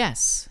Parrotheads.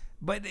 Yes.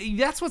 But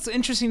that's what's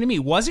interesting to me.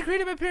 Was it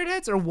created by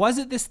Parrotheads, or was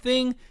it this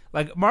thing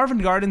like Marvin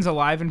Gardens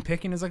Alive and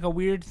Pickin' is like a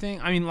weird thing?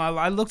 I mean,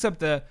 I looked up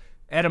the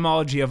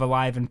etymology of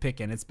Alive and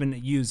Pickin'. It's been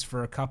used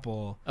for a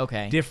couple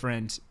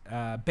different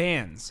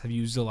bands have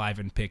used Alive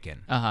and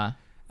Pickin'. But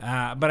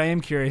I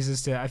am curious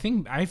as to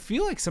I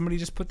feel like somebody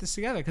just put this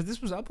together because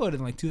this was uploaded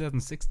in like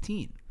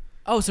 2016.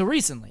 Oh, so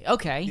recently.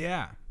 Okay.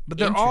 Yeah. But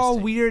they're all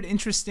Interesting. weird,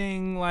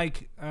 interesting,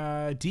 like,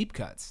 deep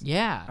cuts.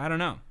 Yeah. I don't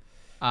know.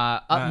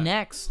 Up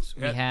next,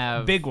 we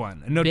have... Big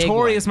one. A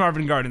notorious one.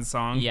 Marvin Gardens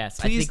song.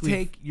 Yes, I Please think we've-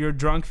 take your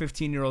drunk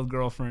 15-year-old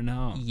girlfriend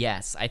home.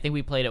 Yes, I think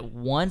we played it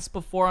once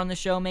before on the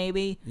show,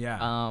 maybe.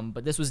 Yeah.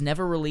 But this was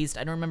never released.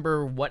 I don't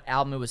remember what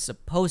album it was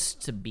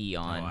supposed to be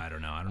on. Oh, I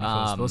don't know. I don't know if it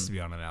was supposed to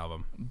be on an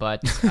album.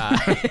 But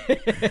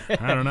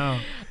I don't know.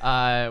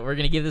 we're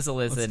going to give this a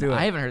listen. do it.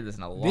 I haven't heard this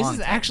in a long This is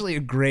time. actually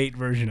a great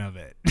version of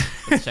it.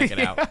 Let's check it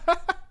out.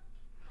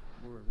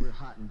 We're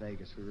hot in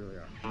Vegas, we really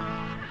are.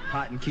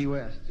 Hot in Key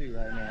West, too,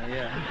 right now,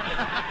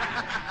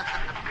 yeah.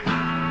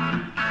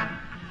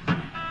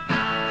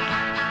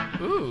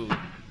 Ooh.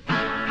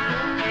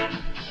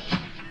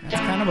 That's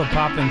kind of a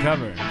poppin'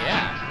 cover.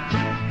 Yeah.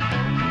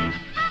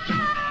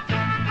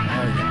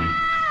 Oh,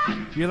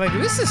 yeah. You're like,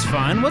 this is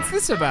fun. What's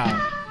this about?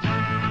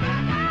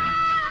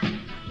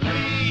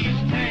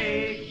 Please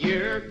take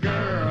your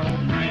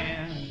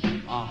girlfriend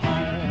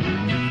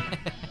home.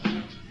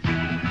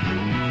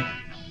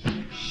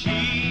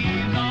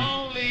 She's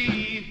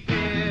only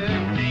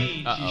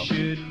 15. Uh-oh. She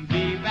shouldn't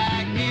be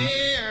back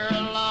here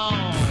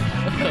alone.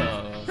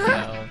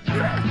 Oh, no.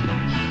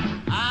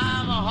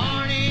 I'm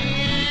horny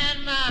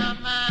and my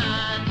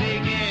mind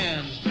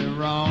begins to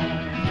roam.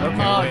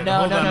 Okay, Oh, wait. no,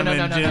 Hold no, on no, a no,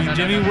 minute, no, Jimmy. no, no,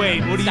 Jimmy, no, no.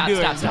 wait. What are Stop, you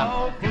doing?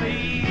 stop. So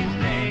please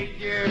take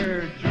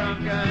your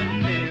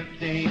drunken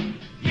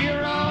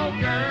 15-year-old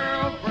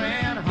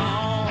girlfriend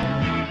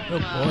home. Oh,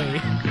 boy.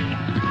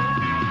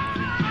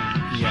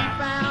 Yeah.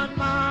 Found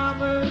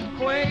Mama's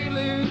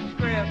Quaalude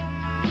script.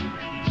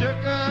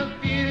 Took a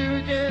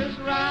few just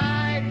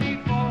right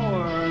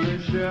before the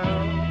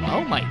show.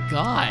 Oh, my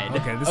God.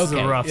 Okay, this is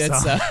a rough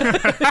it's, song.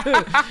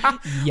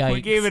 Yikes.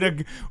 We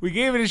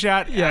gave it a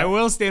shot. Yeah. I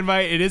will stand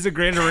by it. It is a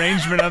great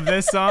arrangement of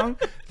this song.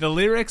 The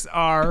lyrics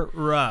are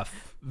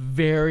rough.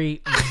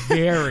 Very,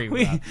 very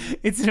rough.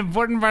 It's an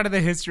important part of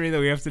the history that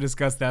we have to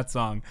discuss that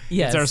song.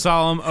 Yes. It's our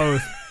solemn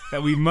oath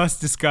that we must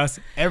discuss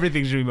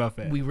everything Jimmy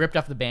Buffett. We ripped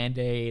off the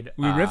Band-Aid.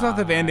 We ripped off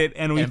the Band-Aid,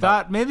 and we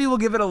thought maybe we'll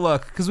give it a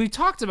look because we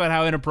talked about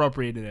how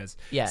inappropriate it is.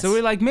 Yes. So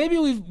we're like, maybe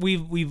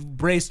we've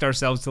braced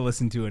ourselves to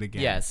listen to it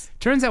again. Yes.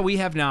 Turns out we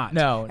have not.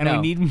 No, and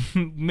no. we need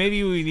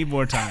maybe we need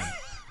more time.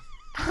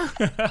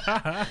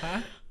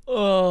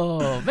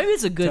 Oh, maybe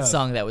it's a good Tough.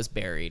 song that was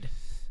buried.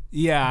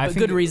 Yeah, I A think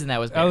good reason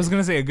that was I was buried.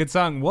 gonna say a good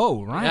song.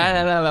 Whoa,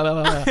 Ryan.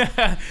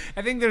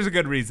 I think there's a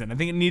good reason. I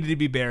think it needed to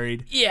be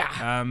buried.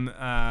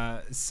 Yeah.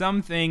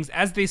 Some things,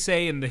 as they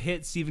say in the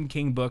hit Stephen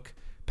King book,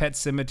 Pet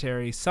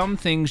Sematary, some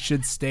things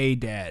should stay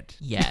dead.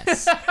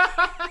 Yes.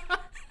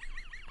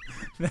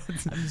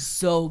 I'm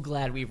so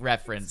glad we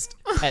referenced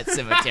Pet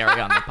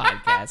Sematary on the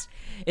podcast.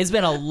 It's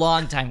been a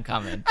long time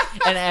coming.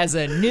 And as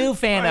a new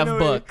fan of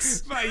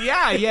books,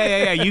 Yeah.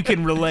 You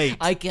can relate.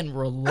 I can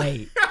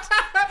relate.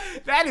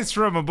 That is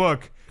from a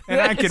book,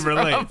 and I can It's from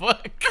relate. a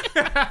book.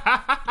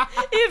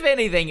 If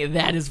anything,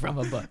 that is from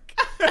a book.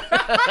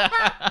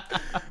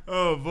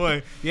 Oh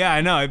boy, yeah,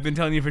 I know. I've been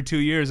telling you for 2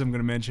 years I'm going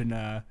to mention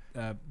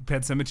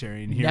Pet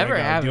Cemetery, and here Never I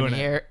go have doing it.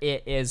 Here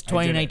it is.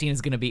 2019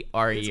 is going to be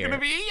our year. It's going to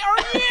be our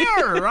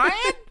year, Ryan.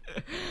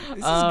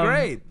 This is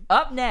great.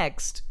 Up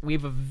next, we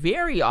have a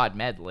very odd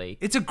medley.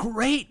 It's a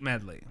great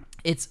medley.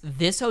 It's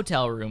This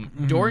Hotel Room,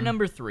 Door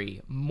Number 3,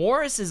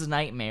 Morris's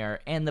Nightmare,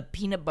 and The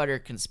Peanut Butter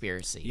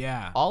Conspiracy.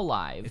 Yeah. All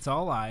live. It's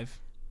all live.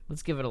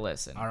 Let's give it a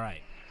listen. All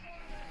right.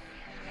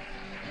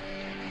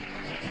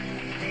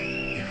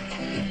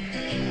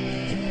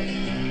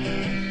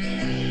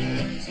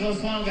 So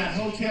this song got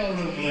hotel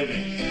room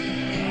living.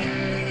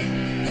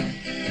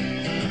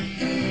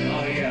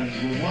 Oh yeah,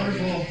 the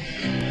wonderful,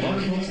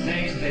 wonderful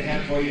things they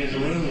have for you in the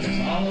rooms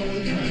all over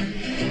the country.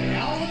 They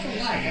all look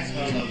alike. That's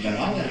what I love about it.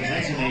 All that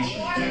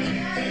imagination.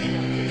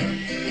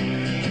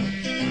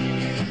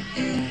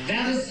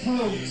 Now this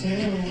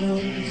hotel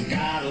room's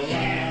got a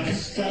lot of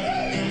stuff.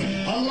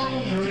 A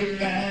laundry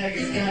bag,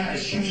 it's got a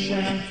shoe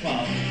shine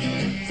cloth.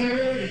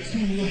 32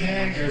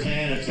 hangers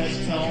and a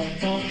touch-tone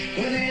phone.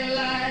 When they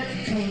light the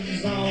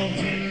curtains on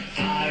when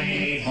I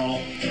ain't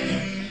home.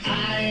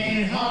 I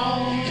ain't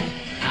home.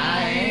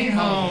 I ain't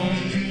home.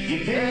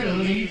 You better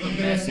leave a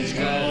message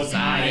 'cause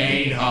I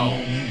ain't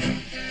home.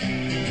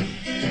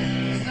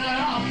 It's not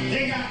all.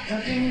 They got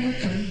an air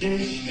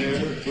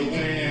conditioner for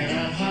when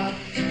I'm hot.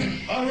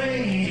 A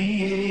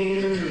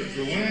radiator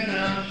for when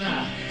I'm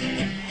not.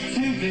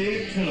 2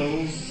 big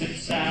pillows sit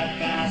side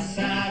by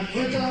side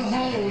with the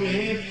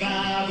Holy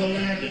Bible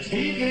and the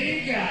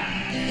TV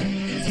guide.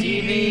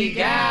 TV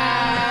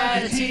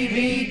guide,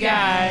 TV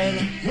guide.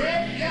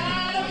 Great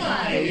God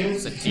Almighty,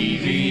 it's a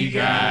TV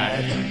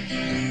guide.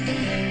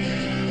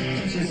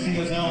 Just see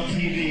what's on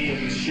TV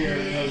in the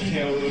Sheraton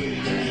Hotel room.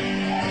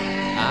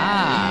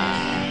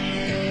 Ah.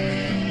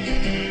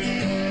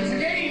 It's a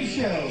game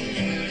show.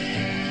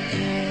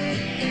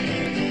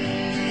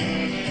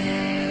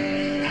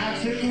 I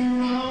took a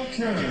wrong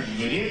turn,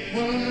 but it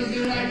was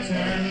the right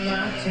turn,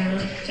 my turn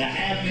to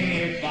have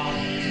me a ball.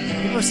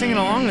 People are singing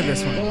along to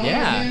this one. The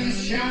Yeah. woman in the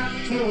shop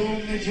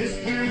told me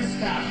just where to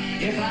stop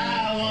if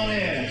I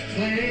wanted to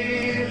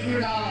play for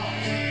it all.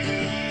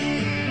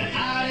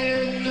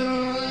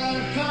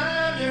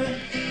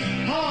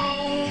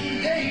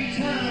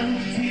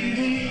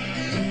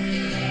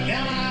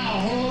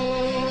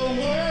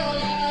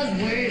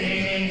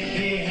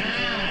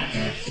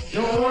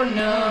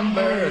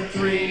 number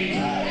 3.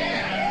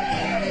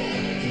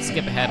 Let's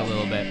skip ahead a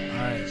little bit. All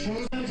right.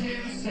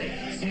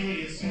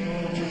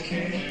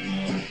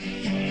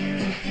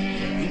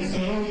 It's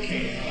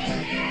okay.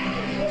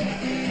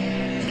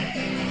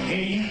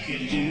 Hey, you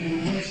can do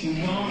what you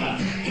wanna,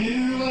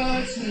 do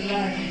what you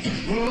like.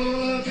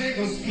 Roll a big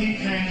old speed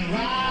and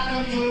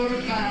ride a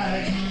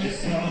motorbike.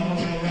 It's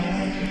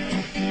alright.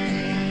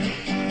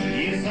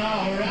 It's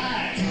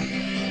alright.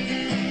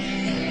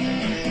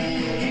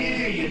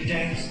 Yeah, you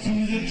dance to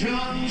the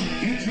drum,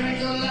 you drink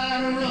a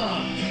lot of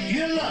rum,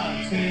 you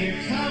love till you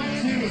come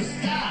to a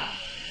stop.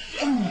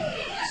 Ooh.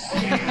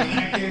 Sing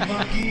like a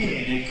monkey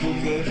in a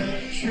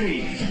coconut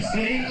tree.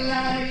 Sing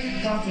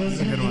like dolphins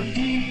in the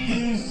deep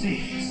blue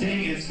sea.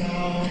 Sing it's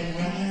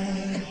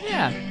alright.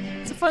 Yeah,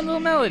 it's a fun little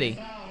melody.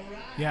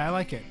 Yeah, I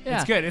like it. Yeah.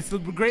 It's good. It's a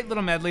great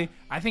little medley.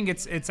 I think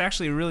it's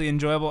actually really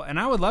enjoyable, and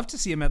I would love to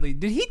see a medley.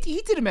 Did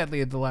he did a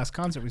medley at the last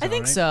concert we saw? I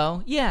think right?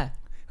 so. Yeah. It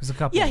was a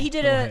couple. Yeah, he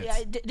did little a.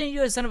 hits. Didn't he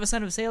do a Son of a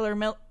Sailor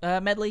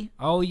medley?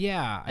 Oh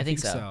yeah, I think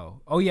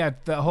so. Oh yeah,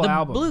 the whole The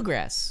album.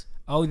 Bluegrass.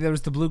 Oh, there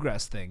was the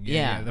bluegrass thing.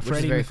 Yeah, the which is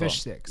Freddie and very the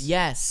Fish cool. Sticks.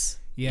 Yes.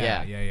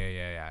 Yeah.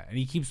 And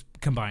he keeps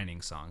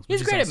combining songs. He's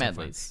which is great at also fun.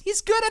 medleys.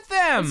 He's good at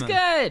them. It's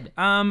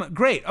good.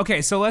 Great.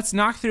 Okay, so let's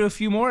knock through a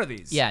few more of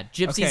these. Yeah,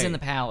 Gypsies in the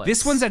Palace.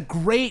 This one's a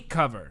great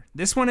cover.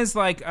 This one is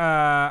like,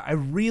 I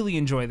really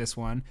enjoy this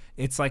one.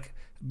 It's like,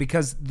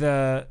 because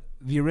the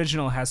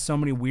original has so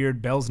many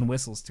weird bells and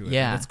whistles to it.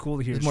 Yeah. It's cool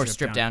to hear It's it more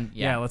stripped stripped down.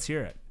 Yeah, let's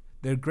hear it.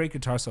 There's a great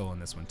guitar solo in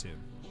this one, too.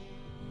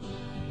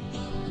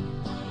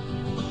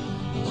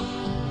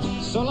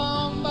 So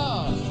long,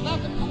 boss,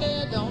 nothing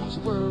there, don't you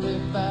worry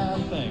about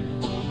a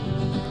thing.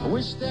 I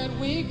wish that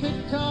we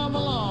could come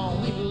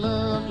along, we'd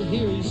love to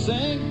hear you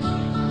sing.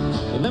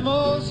 The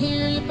memos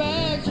here, your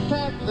bags are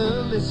packed,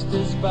 the list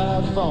is by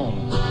the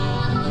phone.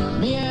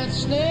 Me and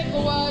Snake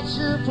will watch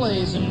your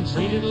place and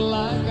treat it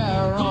like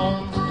our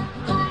own.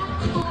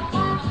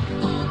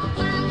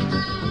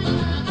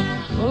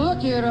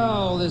 Look at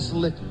all this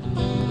liquor,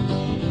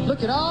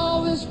 look at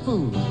all this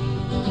food.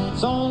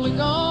 It's only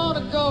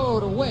gonna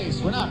go to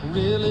waste, we're not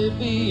really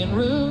being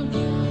rude.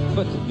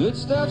 But the good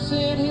stuff's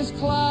in his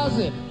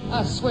closet,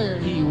 I swear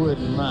he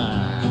wouldn't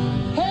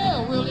mind.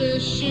 Hell, we'll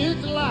just shoot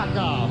the lock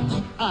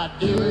off, I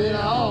do it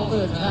all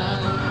the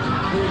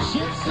time.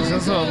 There's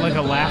also like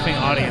a laughing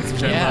audience,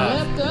 which I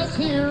love. Left us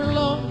here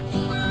alone.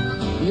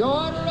 The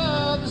order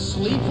of the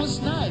sleepless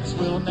nights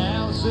will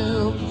now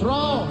assume the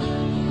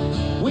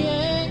throne. We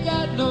ain't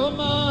got no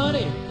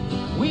money,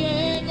 we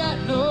ain't got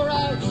no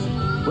rights.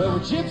 Well, we're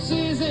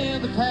gypsies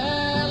in the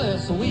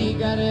palace, we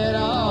got it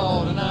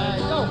all tonight.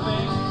 Go,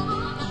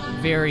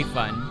 man. very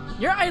fun.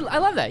 I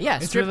love that. Yeah,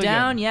 It's stripped really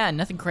down. good. Yeah,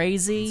 nothing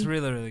crazy. It's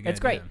really, really good.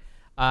 It's great.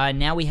 yeah.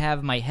 Now we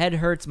have My Head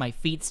Hurts, My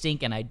Feet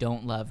Stink, and I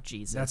Don't Love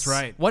Jesus. That's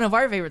right. One of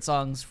our favorite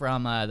songs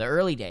from the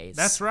early days.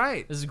 That's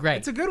right. This is great.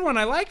 It's a good one.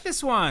 I like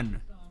this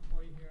one.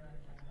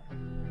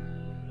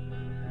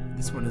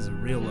 This one is a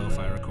real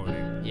lo-fi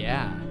recording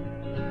Yeah.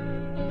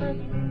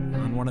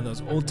 on one of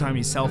those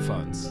old-timey cell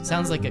phones.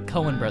 Sounds like a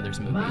Coen Brothers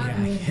movie.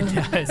 Yeah,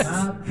 it does.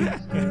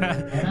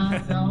 And I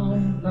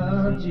don't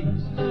love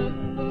Jesus.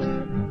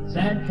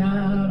 Sad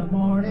kind of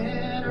morning,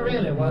 it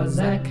really was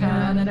that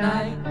kind of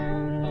night.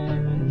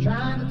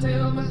 Trying to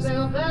tell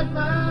myself that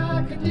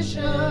my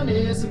condition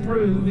is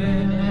improving,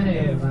 and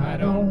if I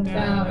don't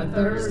doubt it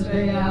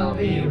Thursday, I'll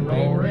be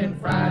roaring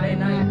Friday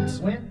night.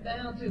 Went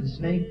down to the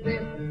snake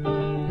pit.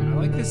 I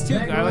like this too.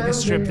 I like a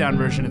stripped-down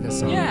version of this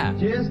song. Yeah.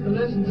 Just to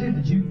listen to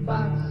the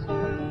jukebox.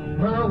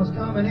 Pearl was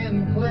coming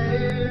in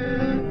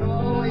clear.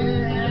 Oh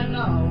yeah, and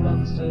all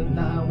of a sudden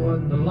I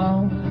wasn't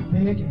alone.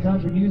 Making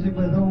country music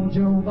with old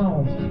Joe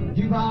Bones.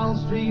 Duval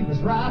Street was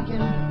rocking.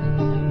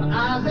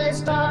 My eyes they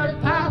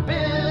started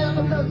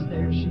popping because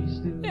there she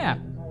stood. Yeah.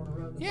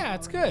 Yeah,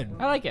 it's good.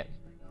 I like it.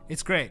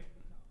 It's great.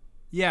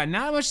 Yeah,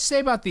 not much to say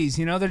about these.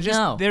 You know, they're just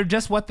No. they're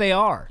just what they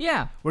are.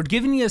 Yeah. We're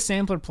giving you a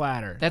sampler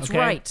platter. That's okay?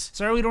 right.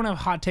 Sorry, we don't have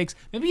hot takes.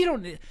 Maybe you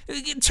don't.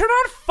 Turn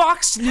on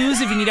Fox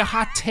News if you need a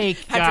hot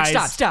take, guys.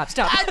 Patrick,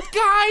 stop.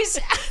 Guys,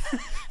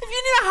 if you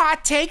need a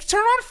hot take,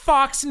 turn on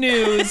Fox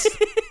News.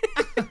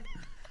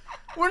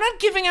 We're not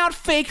giving out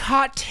fake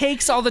hot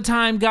takes all the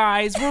time,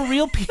 guys. We're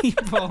real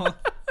people.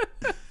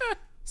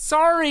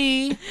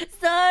 Sorry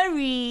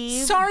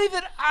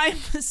that I'm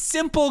a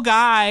simple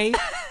guy.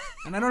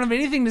 And I don't have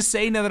anything to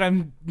say now that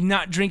I'm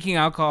not drinking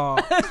alcohol.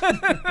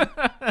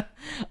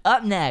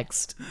 Up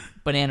next,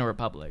 Banana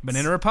Republics.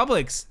 Banana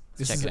Republics.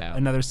 This check is it out.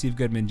 another Steve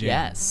Goodman jam.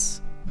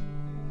 Yes.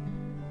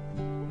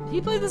 Did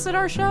he play this at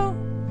our show?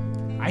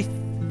 I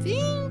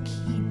think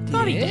he did.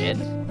 Thought he did.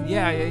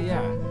 Yeah.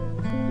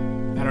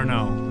 I don't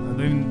know. I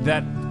mean,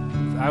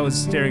 I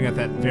was staring at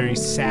that very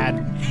sad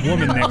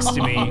woman next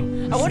to me.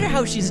 I wonder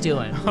how she's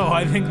doing. Oh,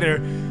 I think they're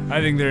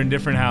in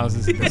different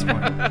houses at this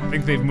point. I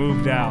think they've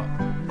moved out.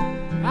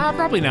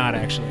 Probably not,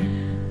 actually.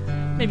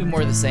 Maybe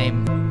more of the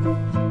same.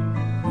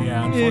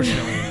 Yeah,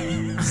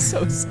 unfortunately.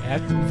 So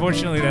sad.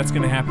 Unfortunately, that's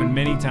going to happen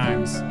many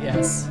times.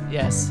 Yes.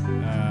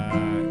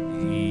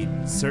 He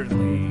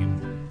certainly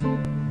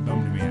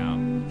bummed me out.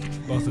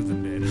 Both of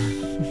them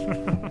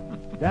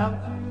did.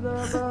 Down to the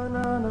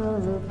banana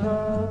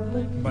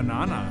republic.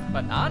 Banana.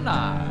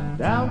 Banana.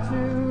 Down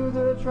to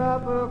the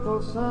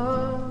tropical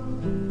sun.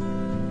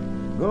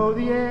 Go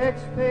the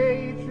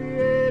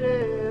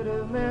expatriated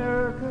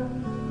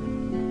Americans,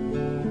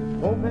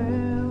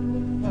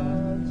 hoping to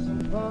find some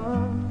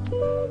fun.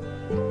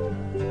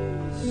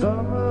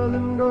 Some of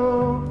them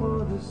go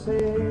for the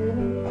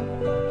sailing,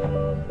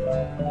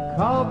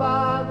 called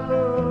by the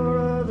lure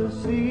of the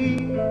sea,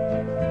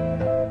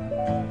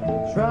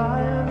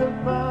 trying to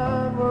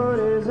find what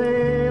is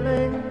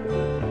ailing,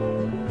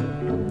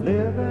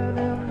 living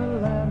in the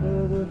land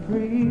of the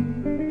free.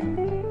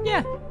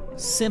 Yeah.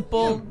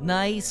 Simple,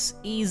 nice,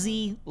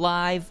 easy,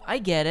 live. I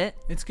get it.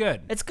 It's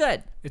good. It's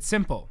good. It's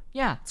simple.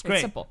 Yeah, It's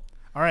great. simple.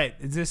 All right.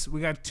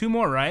 We got 2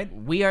 more, right?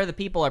 We are the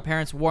people our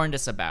parents warned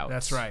us about.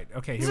 That's right.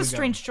 Okay, This here is we a go.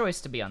 strange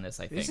choice to be on this,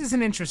 I think. This is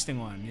an interesting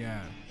one,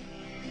 yeah.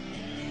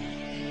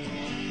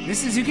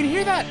 You can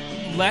hear that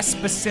less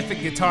specific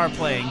guitar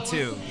playing,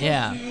 too.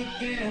 Yeah.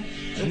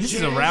 And this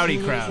is a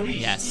rowdy crowd.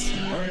 Yes.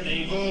 Or a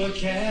Naval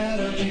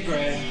Academy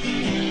grad.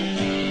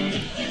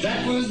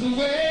 That was the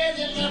way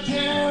that my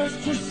parents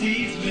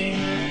perceived me.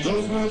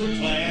 Those were the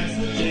plans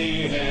that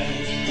they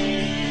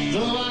had.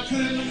 Though I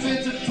couldn't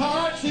fit the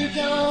part, too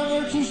dumb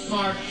or too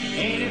smart.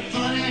 Ain't it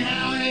funny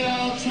how it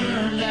all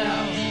turned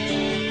out?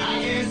 I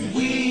guess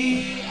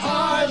we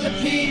are the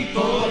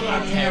people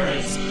our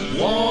parents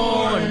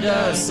warned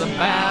us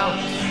about.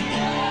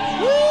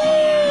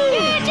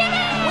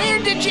 We're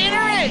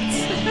degenerates!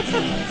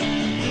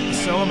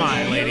 So am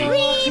I, lady.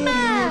 Money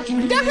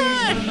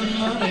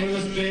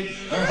was big,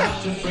 or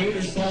hopped to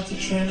freighter south to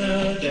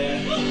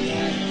Trinidad.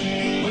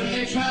 When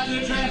they tried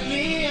to draft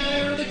me,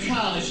 I earned a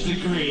college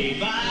degree.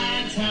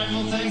 By time,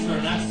 well, things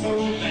were not so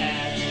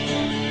bad.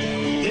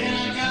 Then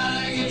I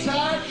got a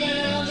guitar,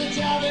 found a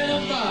job in a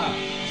bar.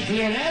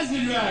 Playing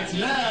acid rock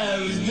till I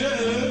was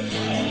done.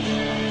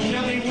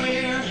 Tell me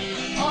where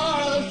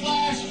are the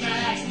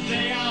flashbacks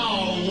they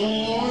all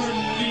warned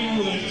me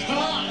would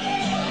come?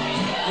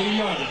 We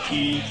are the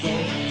people.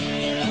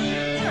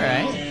 All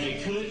right.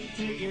 They couldn't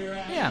figure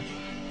out. Yeah.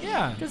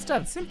 Yeah. Good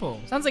stuff. Simple.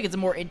 Sounds like it's a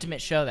more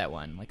intimate show, that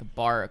one. Like a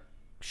bar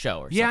show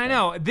or something. Yeah, I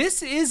know.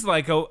 This is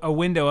like a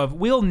window of,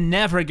 we'll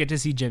never get to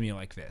see Jimmy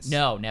like this.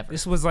 No, never.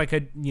 This was like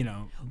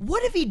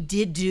What if he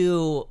did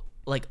do,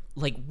 like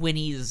when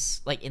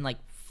he's, like, in, like,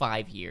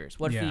 5 years?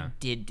 What if he Yeah.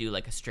 did do,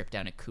 like, a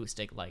stripped-down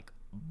acoustic, like,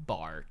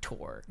 bar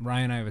tour?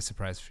 Ryan, I have a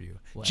surprise for you.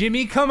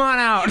 Jimmy, come on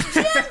out.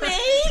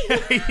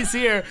 Jimmy! He's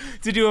here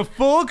to do a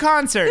full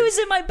concert. He was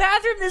in my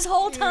bathroom this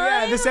whole time?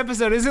 Yeah, this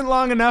episode isn't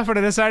long enough, but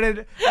I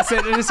decided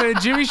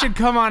Jimmy should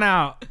come on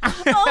out.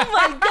 Oh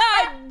my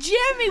God,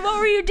 Jimmy, what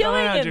were you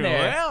doing in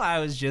there? Well, I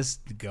was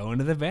just going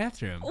to the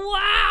bathroom.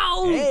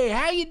 Wow! Hey,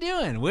 how you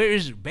doing?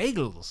 Where's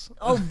Bagels?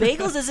 Oh,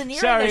 Bagels isn't here.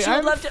 Sorry, She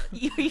would love to.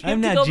 You have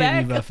I'm to not go Jimmy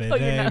back. Buffett. Oh,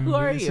 you're not. Who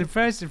are you?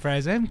 Surprise,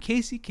 surprise. I'm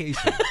Casey.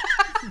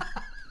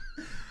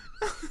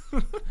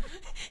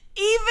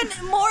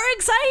 Even more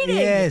exciting.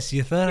 Yes,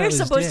 you thought I You're was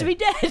supposed to be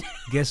dead. dead.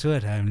 Guess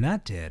what? I'm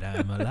not dead.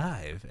 I'm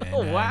alive. And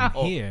Oh, wow.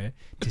 I'm here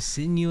to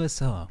sing you a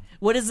song.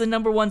 What is the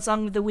number one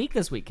song of the week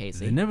this week,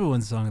 Casey? The number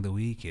 1 song of the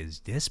week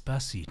is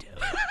Despacito.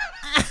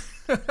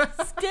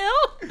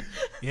 Still?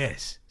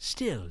 Yes,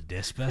 still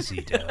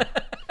Despacito.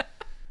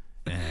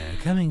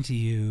 Coming to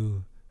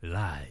you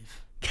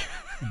live.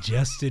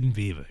 Justin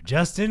Bieber.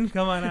 Justin,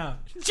 come on out.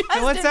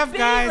 Justin What's up,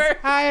 guys? Bieber.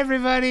 Hi,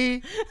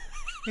 everybody.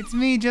 It's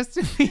me,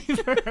 Justin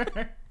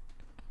Bieber.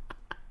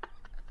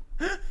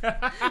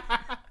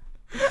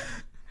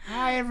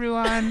 Hi,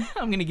 everyone.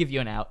 I'm gonna give you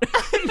an out.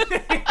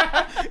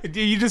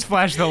 You just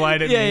flashed the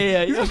light at me.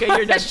 yeah. Okay,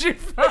 you're done.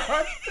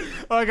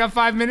 Oh, I got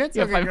 5 minutes?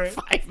 You Okay, have great.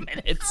 5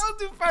 minutes. I'll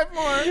do 5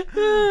 more.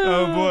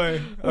 Oh,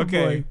 boy.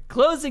 Okay.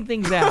 Closing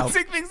things out.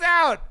 Closing things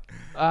out.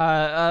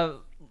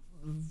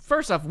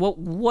 First off,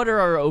 what are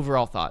our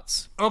overall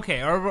thoughts?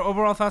 Okay, our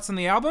overall thoughts on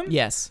the album?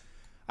 Yes.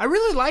 I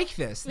really like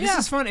this. This Yeah.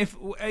 is fun. If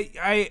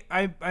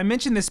I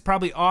mentioned this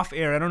probably off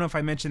air. I don't know if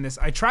I mentioned this.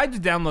 I tried to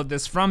download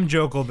this from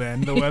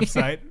Jokelben, the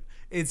website.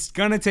 It's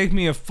gonna take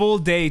me a full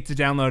day to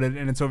download it,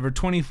 and it's over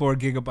 24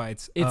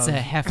 gigabytes. It's a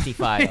hefty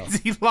file.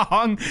 It's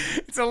long.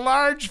 It's a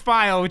large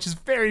file, which is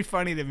very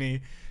funny to me.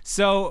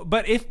 So,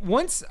 but if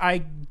once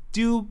I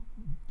do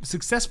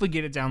successfully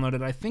get it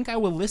downloaded, I think I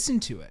will listen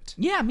to it.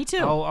 Yeah, me too.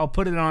 I'll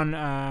put it on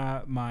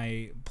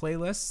my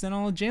playlists and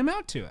I'll jam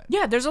out to it.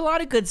 Yeah, there's a lot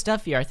of good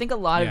stuff here. I think a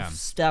lot Yeah. of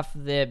stuff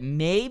that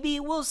maybe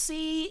we'll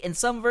see in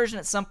some version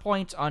at some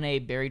point on a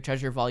Buried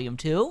Treasure Volume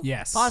 2.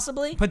 Yes.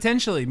 Possibly.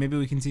 Potentially. Maybe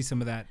we can see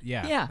some of that.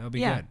 Yeah. That'll be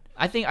good.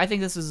 I think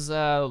this is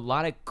a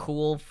lot of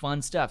cool,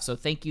 fun stuff. So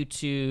thank you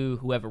to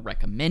whoever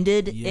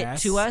recommended Yes,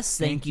 it to us.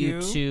 thank you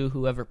you. to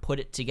whoever put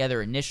it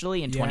together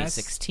initially in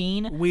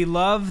 2016. We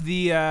love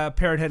the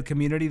Parrothead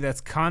community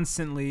that's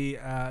constantly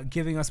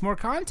giving us more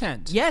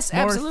content. Yes,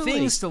 more absolutely.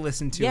 things to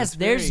listen to. Yes, It's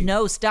there's very-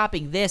 no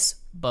stopping this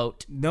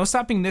boat. no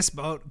stopping this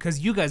boat because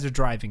you guys are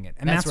driving it,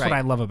 and That's that's what right.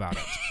 I love about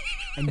it.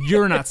 And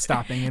you're not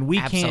stopping, and we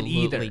can't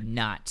either. Absolutely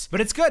not.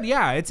 But it's good.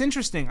 Yeah, it's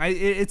interesting.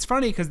 It's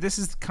funny because this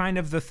is kind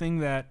of the thing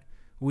that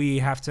we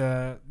have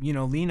to,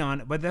 lean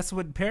on. But that's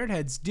what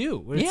Parrotheads do.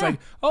 Where it's Yeah. like,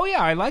 oh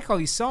yeah, I like all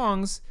these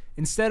songs.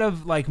 Instead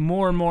of like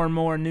more and more and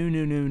more new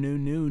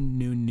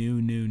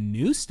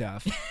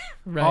stuff,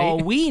 Right. all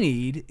we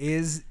need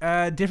is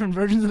different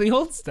versions of the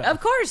old stuff. Of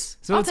course.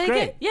 So I'll it's take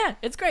great. it. Yeah,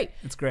 it's great.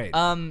 It's great.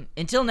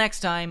 Until next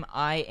time,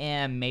 I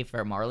am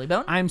Mayfair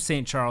Marleybone. I'm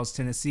St. Charles,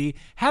 Tennessee.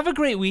 Have a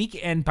great week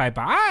and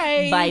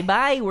bye-bye.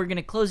 Bye-bye. We're going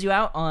to close you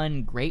out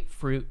on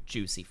grapefruit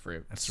juicy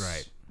fruit. That's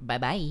right.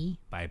 Bye-bye.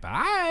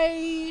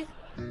 Bye-bye.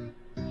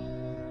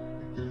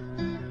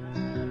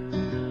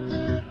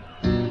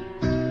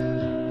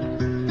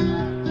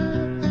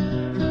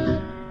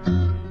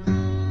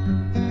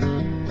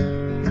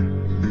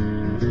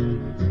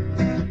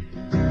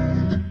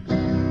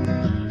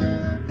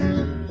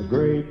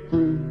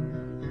 Grapefruit,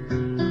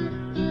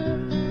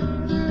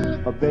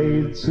 a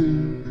bathing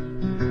suit.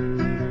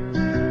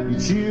 You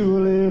chew a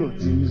little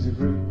juicy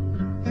fruit,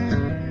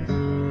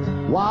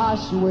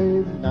 wash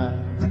away the night.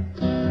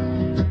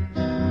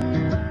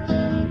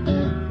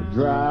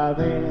 Drive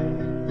in,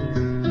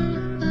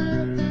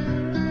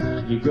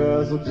 you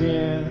guzzle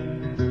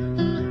gin,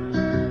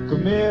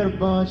 commit a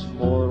bunch of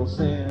mortal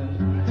sin.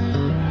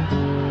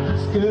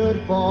 It's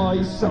good for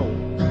your soul.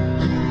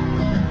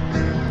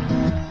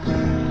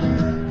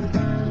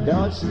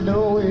 Don't you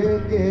know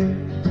it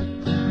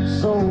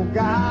gets so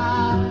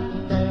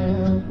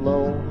goddamn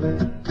lonely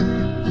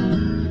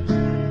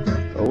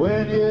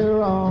when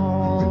you're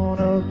on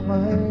a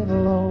plane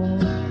alone?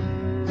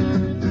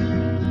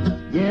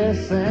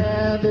 Yes,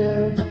 and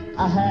if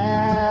I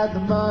had the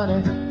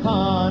money,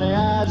 honey,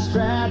 I'd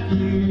strap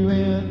you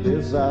in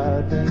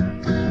beside me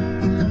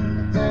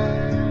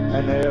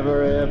and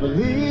never ever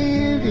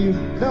leave you.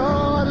 No,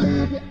 I'd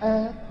leave you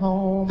at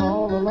home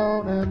all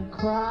alone and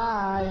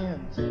cry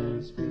into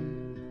the street.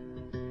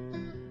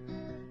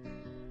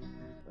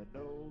 But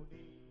no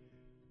need.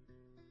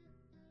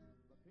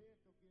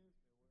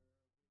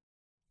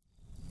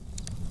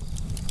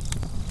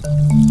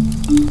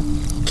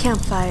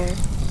 Campfire.